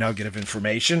spicy nugget of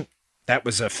information. That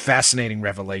was a fascinating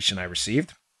revelation I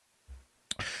received.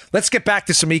 Let's get back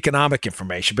to some economic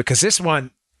information, because this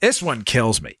one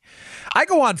kills me. I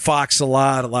go on Fox a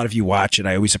lot. A lot of you watch it.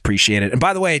 I always appreciate it. And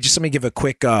by the way, just let me give a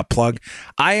quick plug.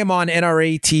 I am on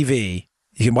NRA TV.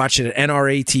 You can watch it at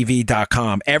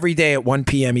nratv.com every day at 1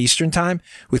 p.m. Eastern time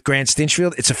with Grant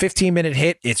Stinchfield. It's a 15-minute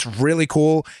hit. It's really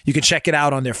cool. You can check it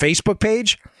out on their Facebook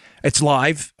page. It's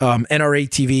live,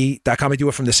 nratv.com. I do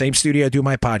it from the same studio I do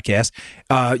my podcast.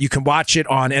 You can watch it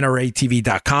on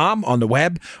nratv.com on the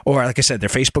web, or like I said, their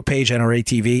Facebook page,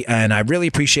 NRATV. And I really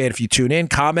appreciate it if you tune in,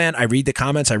 comment. I read the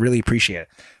comments. I really appreciate it.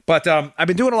 But I've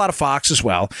been doing a lot of Fox as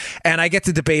well, and I get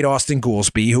to debate Austin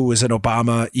Goolsbee, who was an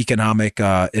Obama economic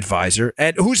advisor,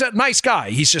 and who's a nice guy.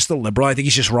 He's just a liberal. I think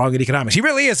he's just wrong in economics. He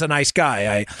really is a nice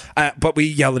guy. But we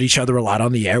yell at each other a lot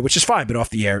on the air, which is fine. But off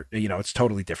the air, it's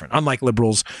totally different. Unlike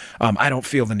liberals, I don't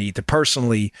feel the need to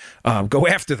personally go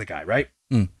after the guy, right?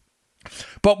 Mm.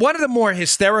 But one of the more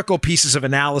hysterical pieces of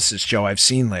analysis, Joe, I've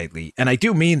seen lately, and I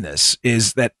do mean this,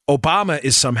 is that Obama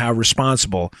is somehow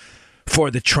responsible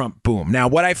for the Trump boom. Now,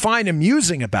 what I find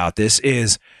amusing about this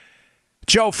is,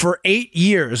 Joe, for 8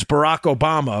 years, Barack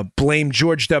Obama blamed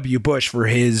George W. Bush for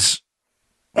his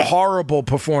horrible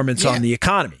performance on the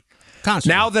economy.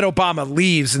 Constantly. Now that Obama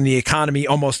leaves and the economy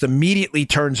almost immediately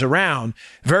turns around,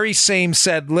 very same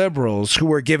said liberals who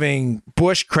were giving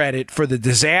Bush credit for the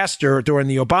disaster during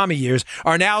the Obama years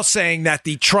are now saying that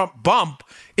the Trump bump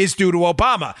is due to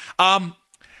Obama.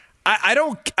 I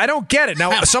don't get it.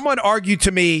 Now, someone argued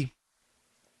to me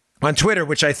on Twitter,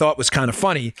 which I thought was kind of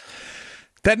funny,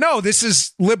 that no, this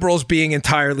is liberals being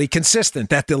entirely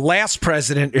consistent, that the last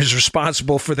president is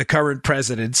responsible for the current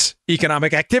president's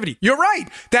economic activity. You're right.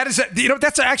 That is,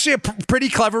 that's actually a pretty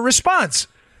clever response.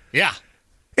 Yeah.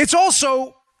 It's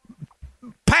also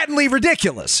patently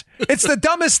ridiculous. It's the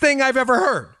dumbest thing I've ever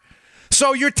heard.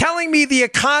 So you're telling me the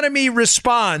economy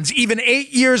responds even 8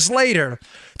 years later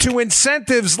to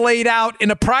incentives laid out in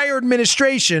a prior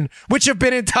administration, which have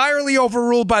been entirely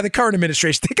overruled by the current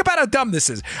administration. Think about how dumb this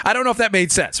is. I don't know if that made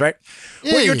sense, right?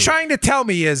 Yeah. What you're trying to tell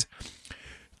me is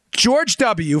George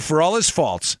W., for all his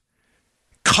faults,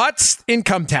 cuts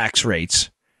income tax rates,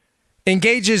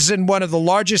 engages in one of the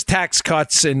largest tax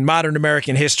cuts in modern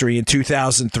American history in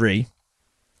 2003.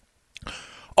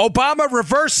 Obama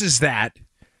reverses that.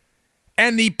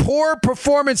 And the poor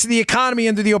performance of the economy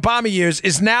under the Obama years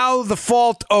is now the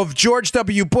fault of George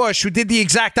W. Bush, who did the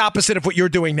exact opposite of what you're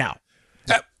doing now.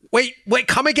 Wait,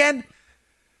 come again?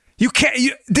 You can't.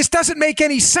 This doesn't make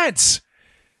any sense.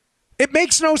 It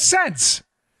makes no sense.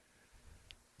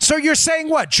 So you're saying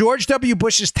what? George W.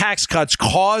 Bush's tax cuts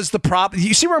caused the problem.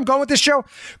 You see where I'm going with this, Joe?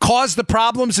 Caused the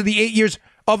problems of the 8 years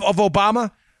of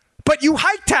Obama? But you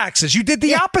hiked taxes. You did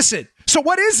the opposite. So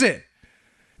what is it?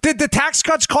 Did the tax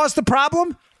cuts cause the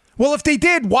problem? Well, if they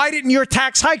did, why didn't your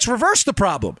tax hikes reverse the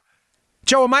problem?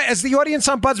 Joe, as the audience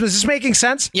ombudsman, is this making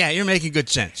sense? Yeah, you're making good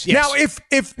sense. Yes.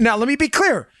 Now, let me be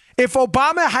clear. If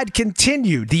Obama had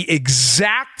continued the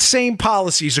exact same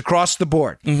policies across the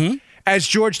board as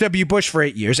George W. Bush for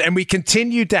 8 years, and we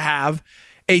continued to have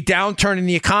a downturn in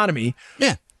the economy,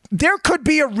 there could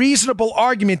be a reasonable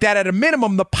argument that at a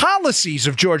minimum, the policies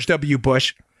of George W.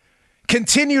 Bush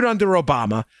continued under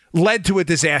Obama, led to a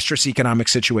disastrous economic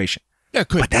situation. Yeah,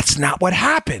 but that's not what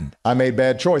happened. I made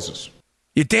bad choices.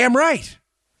 You're damn right.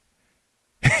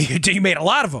 You made a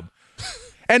lot of them.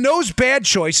 And those bad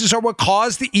choices are what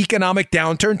caused the economic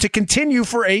downturn to continue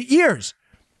for 8 years.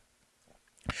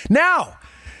 Now,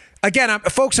 again,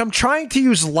 folks, I'm trying to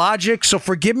use logic, so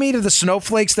forgive me to the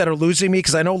snowflakes that are losing me,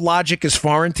 because I know logic is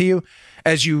foreign to you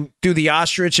as you do the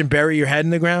ostrich and bury your head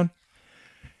in the ground.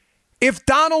 If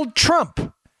Donald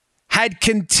Trump had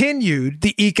continued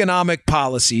the economic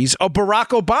policies of Barack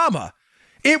Obama,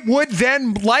 it would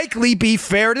then likely be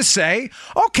fair to say,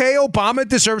 okay, Obama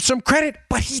deserves some credit,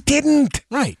 but he didn't.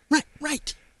 Right.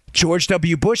 George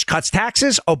W. Bush cuts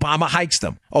taxes, Obama hikes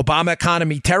them. Obama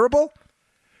economy terrible.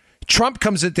 Trump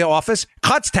comes into office,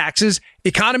 cuts taxes,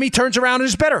 economy turns around and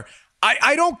is better.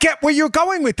 I don't get where you're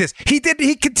going with this. He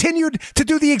continued to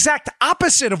do the exact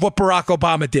opposite of what Barack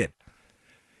Obama did.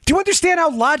 Do you understand how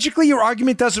logically your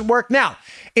argument doesn't work? Now,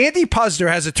 Andy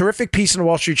Puzder has a terrific piece in the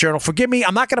Wall Street Journal. Forgive me,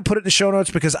 I'm not going to put it in the show notes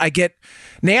because I get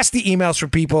nasty emails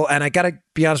from people, and I got to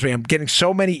be honest with you, I'm getting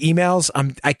so many emails,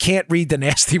 I can't read the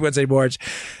nasty ones anymore.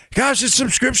 Gosh, it's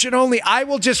subscription only. I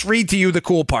will just read to you the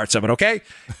cool parts of it, okay?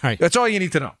 Right. That's all you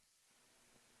need to know.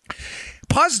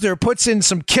 Puzder puts in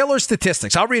some killer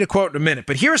statistics. I'll read a quote in a minute,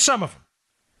 but here are some of them.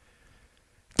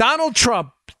 Donald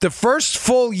Trump, the first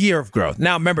full year of growth.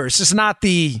 Now, remember, this is not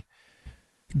the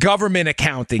government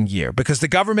accounting year because the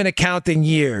government accounting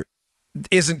year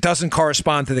doesn't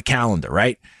correspond to the calendar,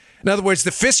 right? In other words,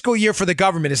 the fiscal year for the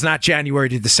government is not January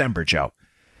to December, Joe.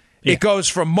 Yeah. It goes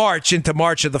from March into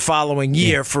March of the following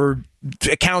year for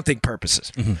accounting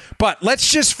purposes. Mm-hmm. But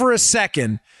let's just for a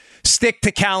second stick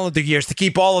to calendar years to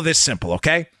keep all of this simple,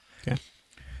 okay?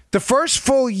 The first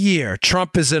full year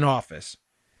Trump is in office,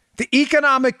 the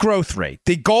economic growth rate,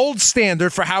 the gold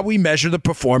standard for how we measure the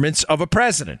performance of a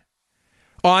president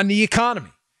on the economy,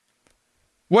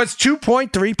 was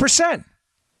 2.3%.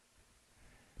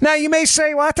 Now, you may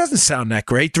say, well, that doesn't sound that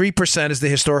great. 3% is the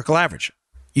historical average.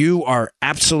 You are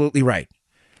absolutely right.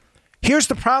 Here's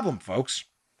the problem, folks.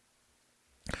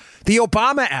 The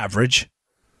Obama average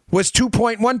was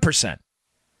 2.1%.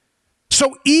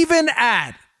 So even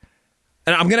at,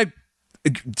 and I'm going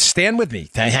to stand with me,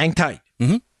 hang tight.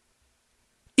 Mm-hmm.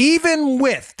 Even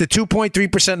with the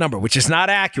 2.3% number, which is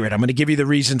not accurate, I'm going to give you the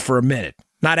reason for a minute.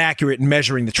 Not accurate in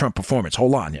measuring the Trump performance.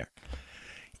 Hold on here.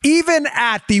 Even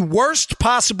at the worst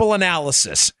possible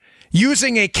analysis,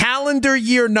 using a calendar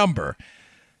year number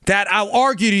that I'll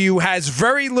argue to you has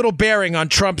very little bearing on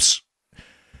Trump's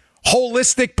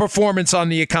holistic performance on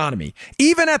the economy.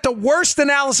 Even at the worst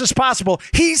analysis possible,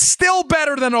 he's still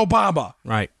better than Obama.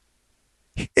 Right.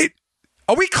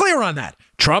 Are we clear on that?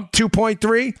 Trump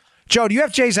 2.3. Joe, do you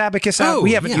have Jay's abacus out?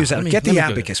 We haven't used that. Get the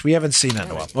abacus. We haven't seen that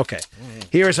in a while. Okay.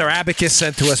 Here is our abacus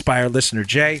sent to us by our listener,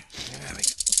 Jay.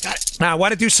 Now, I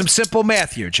want to do some simple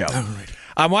math here, Joe. All right.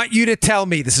 I want you to tell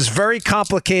me, this is very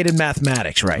complicated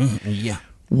mathematics, right? Yeah.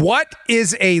 What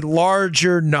is a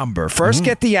larger number? First,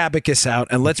 get the abacus out,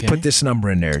 and let's put this number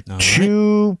in there.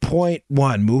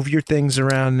 2.1. Move your things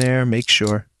around there. Make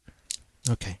sure.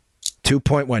 Okay.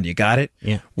 2.1. You got it?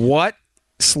 Yeah.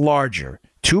 What's larger?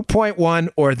 2.1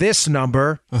 or this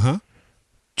number?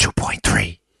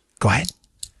 2.3. Go ahead.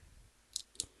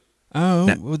 Oh,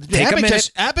 now, take a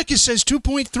minute. Abacus says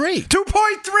 2.3.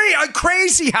 2.3.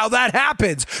 Crazy how that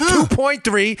happens.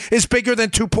 2.3 is bigger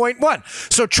than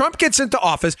 2.1. So Trump gets into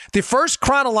office, the first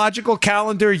chronological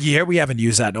calendar year. We haven't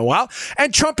used that in a while.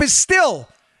 And Trump is still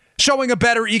showing a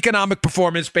better economic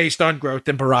performance based on growth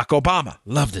than Barack Obama.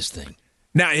 Love this thing.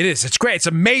 Now, it is. It's great. It's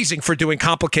amazing for doing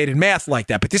complicated math like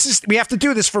that. But we have to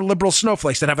do this for liberal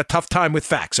snowflakes that have a tough time with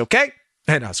facts, okay?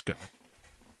 And that's good.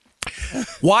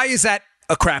 Why is that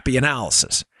a crappy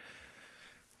analysis?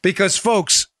 Because,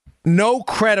 folks, no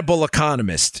credible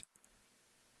economist,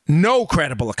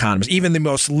 even the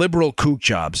most liberal kook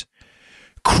jobs,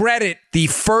 credit the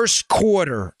first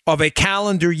quarter of a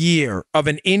calendar year of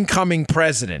an incoming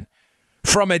president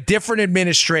from a different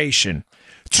administration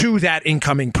to that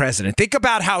incoming president. Think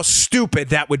about how stupid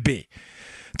that would be.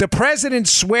 The president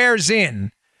swears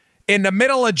in the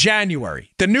middle of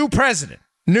January. The new president,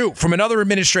 from another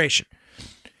administration.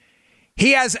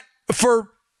 He has, for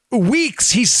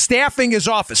weeks, he's staffing his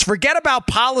office. Forget about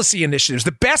policy initiatives.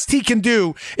 The best he can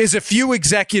do is a few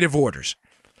executive orders.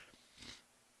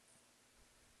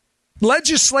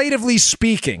 Legislatively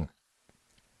speaking,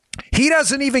 he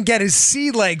doesn't even get his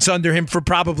sea legs under him for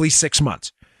probably 6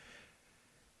 months.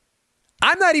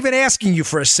 I'm not even asking you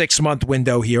for a 6-month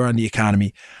window here on the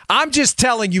economy. I'm just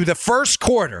telling you the first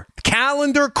quarter,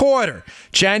 calendar quarter,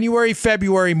 January,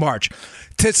 February, March,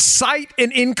 to cite an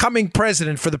incoming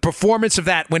president for the performance of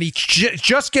that when he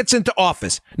just gets into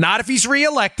office, not if he's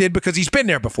reelected because he's been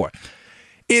there before,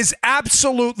 is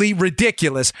absolutely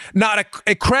ridiculous. Not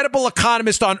a credible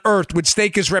economist on earth would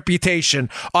stake his reputation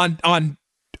on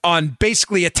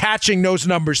basically attaching those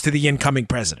numbers to the incoming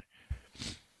president.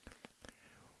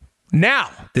 Now,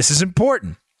 this is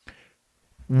important.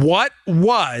 What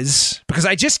was, because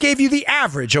I just gave you the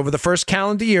average over the first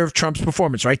calendar year of Trump's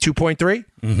performance, right? 2.3?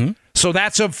 Mm-hmm. So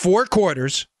that's of 4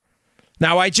 quarters.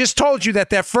 Now, I just told you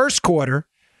that first quarter,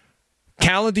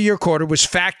 calendar year quarter, was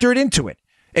factored into it.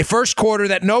 A first quarter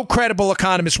that no credible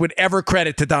economist would ever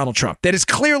credit to Donald Trump. That is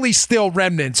clearly still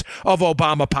remnants of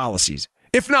Obama policies,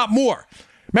 if not more.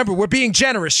 Remember, we're being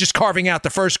generous just carving out the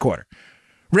first quarter.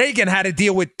 Reagan had to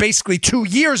deal with basically 2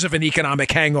 years of an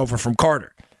economic hangover from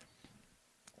Carter.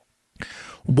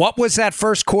 What was that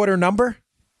first quarter number?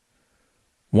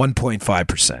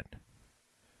 1.5%.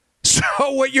 So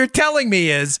what you're telling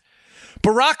me is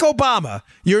Barack Obama,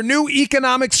 your new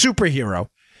economic superhero,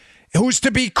 who's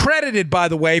to be credited, by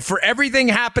the way, for everything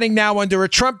happening now under a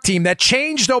Trump team that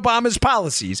changed Obama's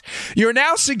policies. You're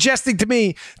now suggesting to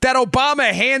me that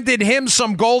Obama handed him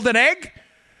some golden egg?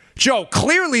 Joe,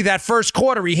 clearly that first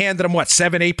quarter he handed him,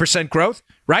 7-8% growth,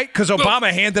 right? Because Obama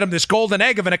handed him this golden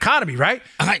egg of an economy, right?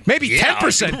 Maybe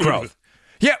 10% growth.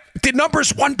 Yeah, the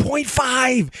number's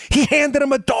 1.5. He handed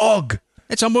him a dog.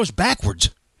 It's almost backwards.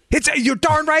 You're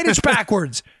darn right it's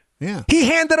backwards. Yeah. He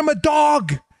handed him a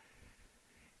dog.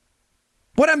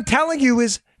 What I'm telling you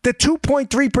is the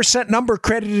 2.3% number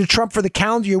credited to Trump for the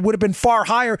calendar year would have been far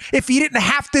higher if he didn't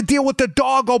have to deal with the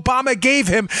dog Obama gave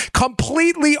him,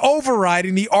 completely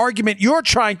overriding the argument you're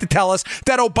trying to tell us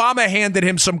that Obama handed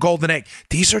him some golden egg.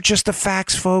 These are just the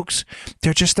facts, folks.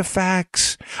 They're just the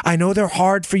facts. I know they're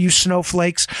hard for you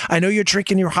snowflakes. I know you're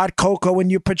drinking your hot cocoa in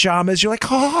your pajamas. You're like,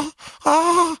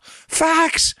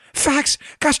 facts. Facts.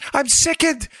 Gosh, I'm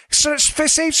sickened.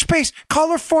 Save space.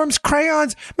 Color forms,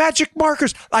 crayons, magic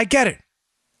markers. I get it.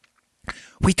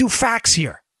 We do facts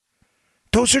here.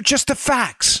 Those are just the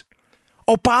facts.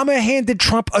 Obama handed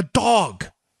Trump a dog.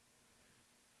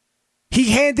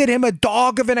 He handed him a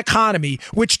dog of an economy,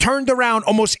 which turned around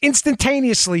almost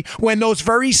instantaneously when those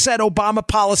very said Obama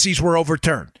policies were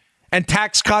overturned and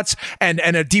tax cuts and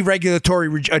a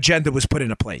deregulatory agenda was put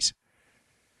into place.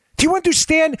 Do you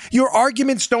understand your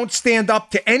arguments don't stand up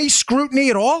to any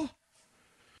scrutiny at all?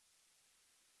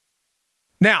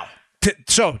 Now,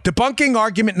 so debunking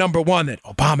argument number one that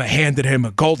Obama handed him a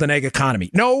golden egg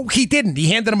economy. No, he didn't.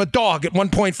 He handed him a dog at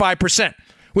 1.5%,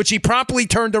 which he promptly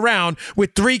turned around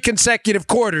with 3 consecutive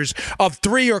quarters of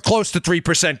 3 or close to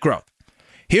 3% growth.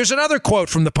 Here's another quote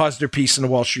from the Puzder piece in the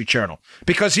Wall Street Journal,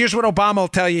 because here's what Obama will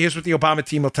tell you. Here's what the Obama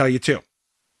team will tell you, too.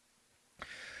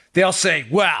 They'll say,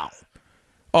 well,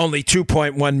 only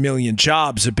 2.1 million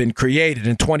jobs have been created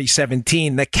in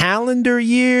 2017, the calendar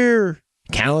year.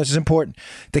 Calendar is important.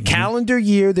 The calendar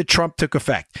year that Trump took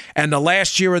effect. And the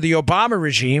last year of the Obama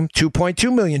regime,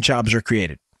 2.2 million jobs are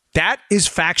created. That is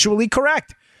factually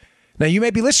correct. Now, you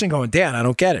may be listening going, Dan, I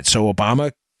don't get it. So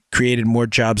Obama created more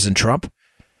jobs than Trump?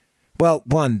 Well,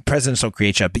 one, presidents don't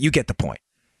create jobs, but you get the point.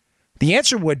 The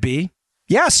answer would be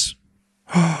yes.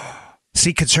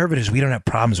 See, conservatives, we don't have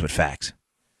problems with facts.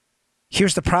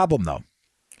 Here's the problem, though.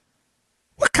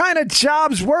 What kind of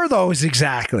jobs were those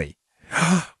exactly?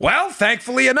 Well,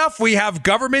 thankfully enough, we have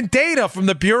government data from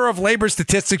the Bureau of Labor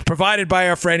Statistics provided by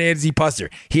our friend Andy Puzder.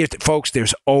 Here, folks,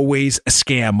 there's always a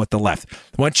scam with the left.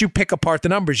 Once you pick apart the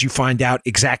numbers, you find out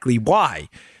exactly why.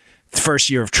 The first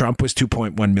year of Trump was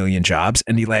 2.1 million jobs,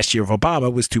 and the last year of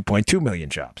Obama was 2.2 million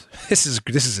jobs. This is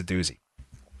a doozy.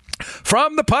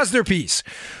 From the Puzder piece,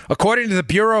 according to the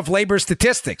Bureau of Labor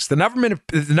Statistics, the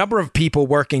number of people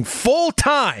working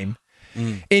full-time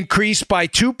increased by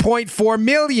 2.4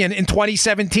 million in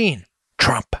 2017.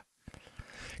 Trump.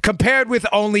 Compared with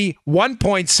only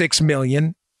 1.6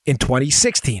 million in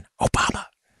 2016. Obama.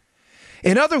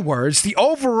 In other words, the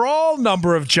overall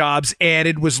number of jobs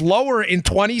added was lower in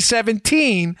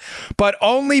 2017, but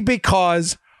only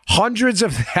because hundreds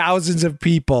of thousands of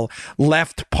people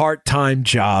left part-time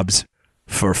jobs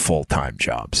for full-time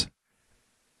jobs.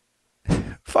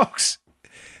 Folks,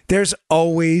 there's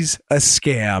always a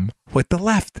scam with the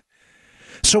left.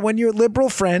 So when your liberal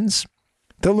friends,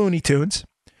 the Looney Tunes,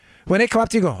 when they come up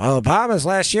to you and go, oh, Obama's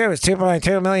last year was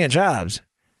 2.2 million jobs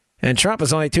and Trump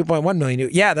was only 2.1 million.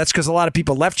 Yeah, that's because a lot of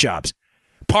people left jobs,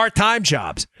 part-time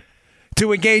jobs,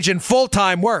 to engage in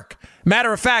full-time work.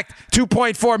 Matter of fact,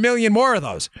 2.4 million more of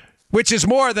those, which is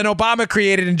more than Obama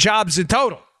created in jobs in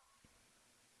total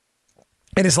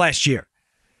in his last year.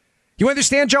 You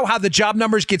understand, Joe, how the job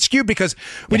numbers get skewed? Because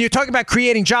when you're talking about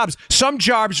creating jobs, some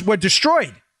jobs were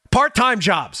destroyed. Part-time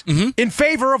jobs. In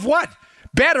favor of what?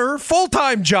 Better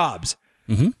full-time jobs.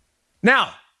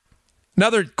 Now,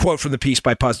 another quote from the piece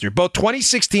by Puzder. Both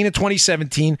 2016 and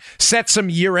 2017 set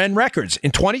some year-end records. In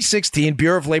 2016,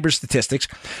 Bureau of Labor Statistics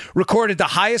recorded the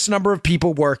highest number of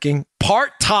people working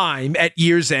part-time at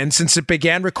year's end since it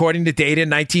began recording the data in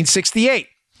 1968.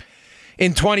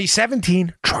 In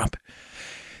 2017, Trump.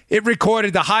 It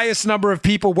recorded the highest number of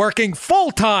people working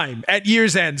full-time at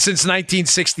year's end since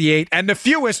 1968 and the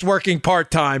fewest working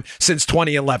part-time since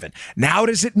 2011. Now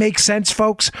does it make sense,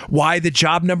 folks, why the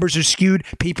job numbers are skewed?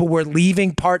 People were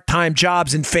leaving part-time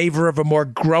jobs in favor of a more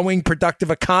growing,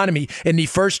 productive economy in the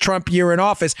first Trump year in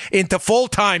office into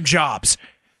full-time jobs.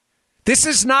 This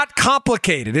is not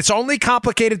complicated. It's only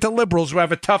complicated to liberals who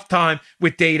have a tough time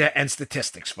with data and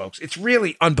statistics, folks. It's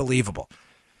really unbelievable.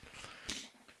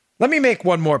 Let me make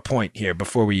one more point here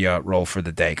before we roll for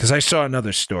the day, because I saw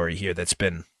another story here that's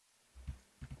been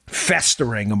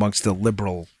festering amongst the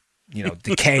liberal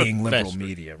decaying liberal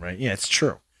media, right? Yeah, it's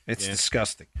true. It's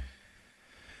disgusting.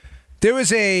 There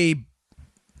was a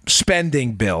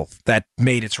spending bill that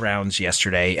made its rounds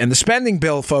yesterday, and the spending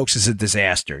bill, folks, is a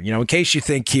disaster. In case you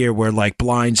think here we're like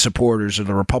blind supporters of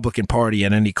the Republican Party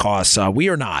at any cost, we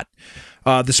are not.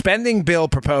 The spending bill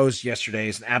proposed yesterday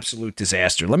is an absolute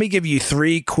disaster. Let me give you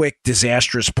 3 quick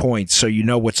disastrous points so you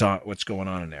know what's going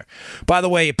on in there. By the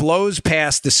way, it blows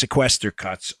past the sequester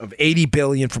cuts of $80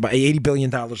 billion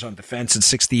on defense and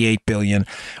 $68 billion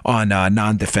on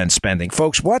non-defense spending.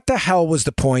 Folks, what the hell was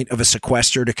the point of a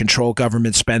sequester to control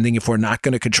government spending if we're not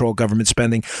going to control government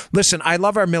spending? Listen, I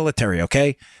love our military,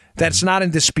 okay? That's not in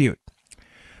dispute.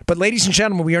 But ladies and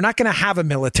gentlemen, we are not going to have a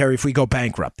military if we go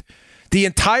bankrupt. The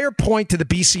entire point to the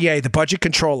BCA, the Budget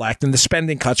Control Act, and the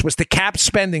spending cuts was to cap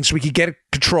spending so we could get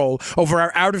control over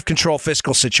our out-of-control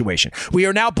fiscal situation. We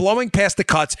are now blowing past the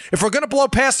cuts. If we're going to blow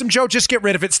past them, Joe, just get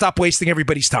rid of it. Stop wasting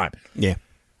everybody's time. Yeah.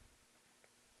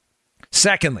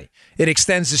 Secondly, it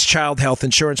extends this child health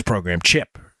insurance program,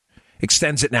 CHIP.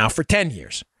 Extends it now for 10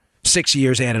 years. 6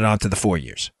 years added on to the 4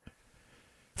 years.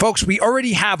 Folks, we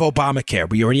already have Obamacare.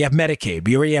 We already have Medicaid.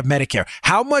 We already have Medicare.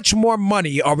 How much more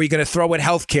money are we going to throw at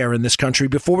healthcare in this country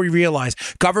before we realize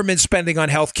government spending on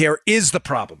healthcare is the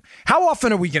problem? How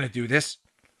often are we going to do this?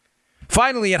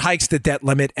 Finally, it hikes the debt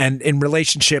limit, and in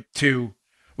relationship to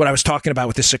what I was talking about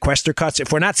with the sequester cuts,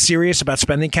 if we're not serious about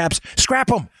spending caps, scrap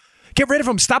them. Get rid of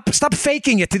them. Stop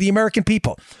faking it to the American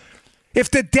people. If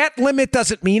the debt limit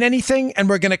doesn't mean anything and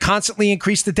we're going to constantly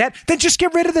increase the debt, then just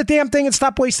get rid of the damn thing and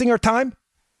stop wasting our time.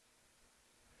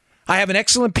 I have an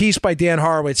excellent piece by Dan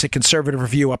Horowitz at Conservative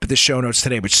Review up at the show notes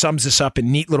today, which sums this up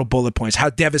in neat little bullet points,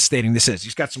 how devastating this is.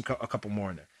 He's got a couple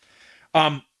more in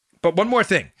there. But one more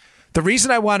thing. The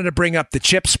reason I wanted to bring up the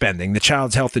CHIP spending, the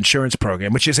Child's Health Insurance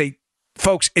Program, which is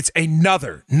it's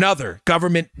another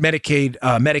government Medicaid,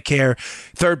 Medicare,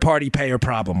 third-party payer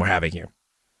problem we're having here,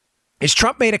 is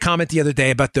Trump made a comment the other day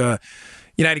about the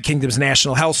United Kingdom's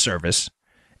National Health Service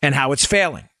and how it's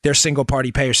failing, their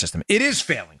single-party payer system. It is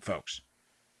failing, folks.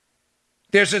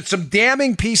 There's some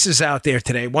damning pieces out there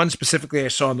today, one specifically I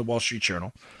saw in the Wall Street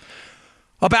Journal,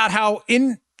 about how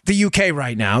in the UK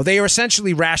right now, they are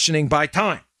essentially rationing by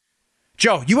time.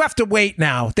 Joe, you have to wait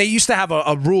now. They used to have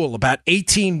a rule about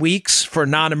 18 weeks for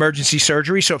non-emergency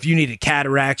surgery. So if you needed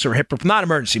cataracts or hip, not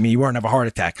emergency, I mean, you weren't have a heart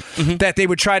attack, that they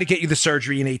would try to get you the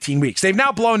surgery in 18 weeks. They've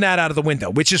now blown that out of the window,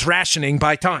 which is rationing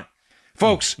by time.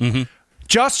 Folks,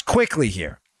 just quickly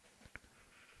here.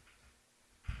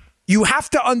 You have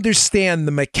to understand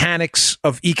the mechanics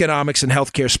of economics and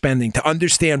healthcare spending to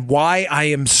understand why I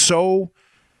am so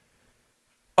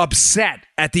upset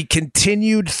at the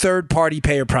continued third-party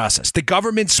payer process, the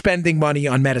government spending money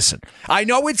on medicine. I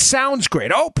know it sounds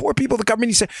great. Oh, poor people, the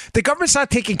government's not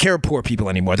taking care of poor people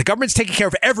anymore. The government's taking care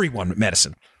of everyone with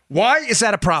medicine. Why is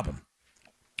that a problem?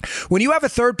 When you have a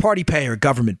third-party payer,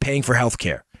 government paying for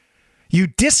healthcare, you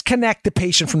disconnect the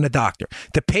patient from the doctor.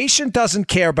 The patient doesn't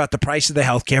care about the price of the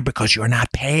healthcare because you're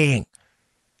not paying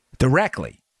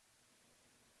directly.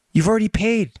 You've already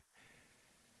paid.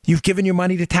 You've given your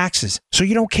money to taxes, so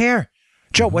you don't care.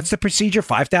 Joe, what's the procedure?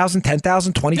 $5,000,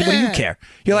 $10,000, $20,000? What do you care?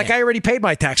 You're like, I already paid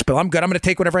my tax bill. I'm good. I'm going to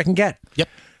take whatever I can get. Yep.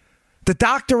 The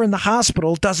doctor in the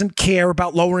hospital doesn't care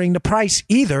about lowering the price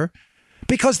either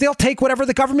because they'll take whatever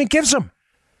the government gives them.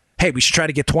 Hey, we should try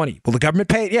to get 20. Will the government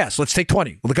pay it? Yes, let's take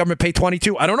 20. Will the government pay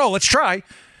 22? I don't know. Let's try.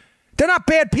 They're not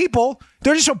bad people.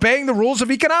 They're just obeying the rules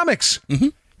of economics.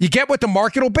 You get what the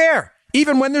market will bear,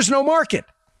 even when there's no market.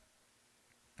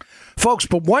 Folks,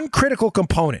 but one critical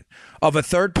component of a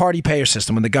third-party payer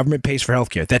system when the government pays for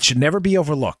healthcare that should never be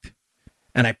overlooked,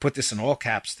 and I put this in all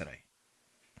caps today,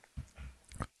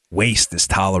 waste is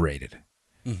tolerated.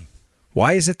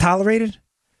 Why is it tolerated?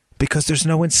 Because there's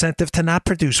no incentive to not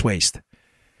produce waste.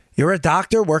 You're a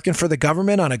doctor working for the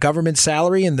government on a government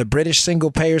salary in the British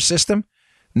single-payer system,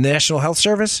 National Health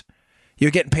Service. You're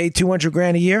getting paid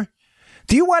 $200,000 a year.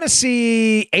 Do you want to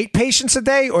see 8 patients a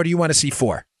day, or do you want to see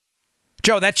 4?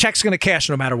 Joe, that check's going to cash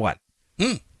no matter what.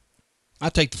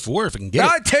 I'll take the 4 if I can get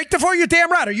it. Take the 4. You're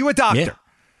damn right. Are you a doctor?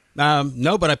 Yeah.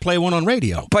 No, but I play one on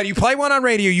radio. But you play one on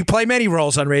radio. You play many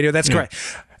roles on radio. That's correct.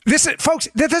 Listen, folks,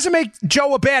 that doesn't make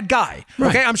Joe a bad guy. Right.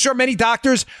 Okay, I'm sure many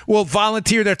doctors will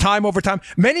volunteer their time over time.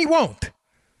 Many won't.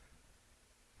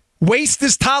 Waste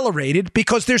is tolerated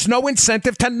because there's no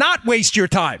incentive to not waste your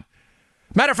time.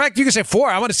 Matter of fact, you can say 4.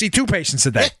 I want to see 2 patients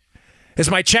a day. Is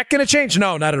my check going to change?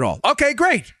 No, not at all. Okay,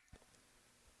 great.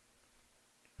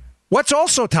 What's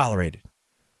also tolerated?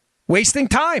 Wasting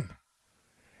time.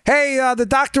 Hey, the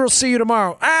doctor will see you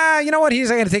tomorrow. You know what? He's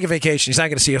not going to take a vacation. He's not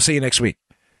going to see you. He'll see you next week.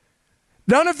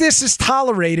 None of this is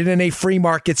tolerated in a free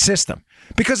market system.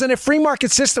 Because in a free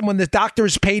market system, when the doctor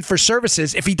is paid for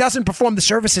services, if he doesn't perform the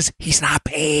services, he's not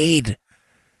paid.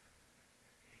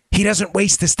 He doesn't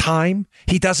waste his time.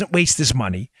 He doesn't waste his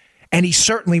money. And he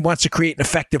certainly wants to create an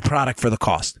effective product for the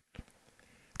cost.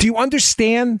 Do you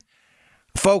understand?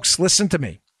 Folks, listen to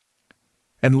me.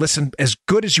 And listen as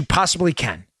good as you possibly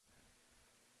can.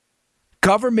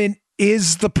 Government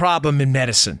is the problem in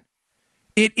medicine.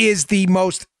 It is the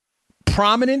most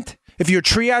prominent, if you're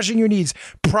triaging your needs,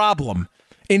 problem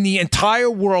in the entire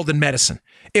world in medicine.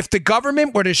 If the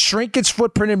government were to shrink its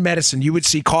footprint in medicine, you would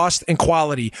see cost and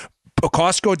quality,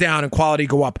 costs go down and quality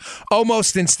go up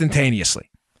almost instantaneously.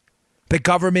 The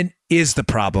government is the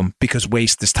problem because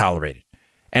waste is tolerated.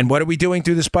 And what are we doing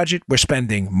through this budget? We're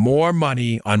spending more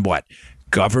money on what?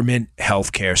 Government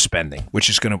healthcare spending, which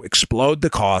is going to explode the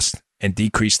cost and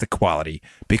decrease the quality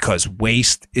because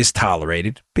waste is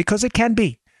tolerated because it can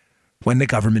be when the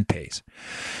government pays.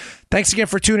 Thanks again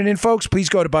for tuning in, folks. Please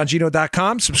go to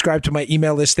Bongino.com, subscribe to my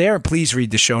email list there, and please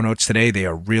read the show notes today. They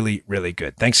are really, really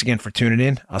good. Thanks again for tuning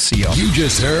in. I'll see you all. You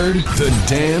just heard The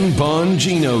Dan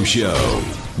Bongino Show.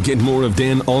 Get more of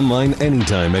Dan online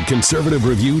anytime at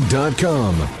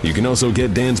conservativereview.com. You can also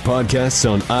get Dan's podcasts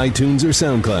on iTunes or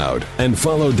SoundCloud. And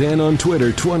follow Dan on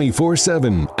Twitter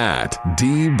 24/7 at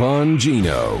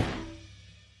DBongino.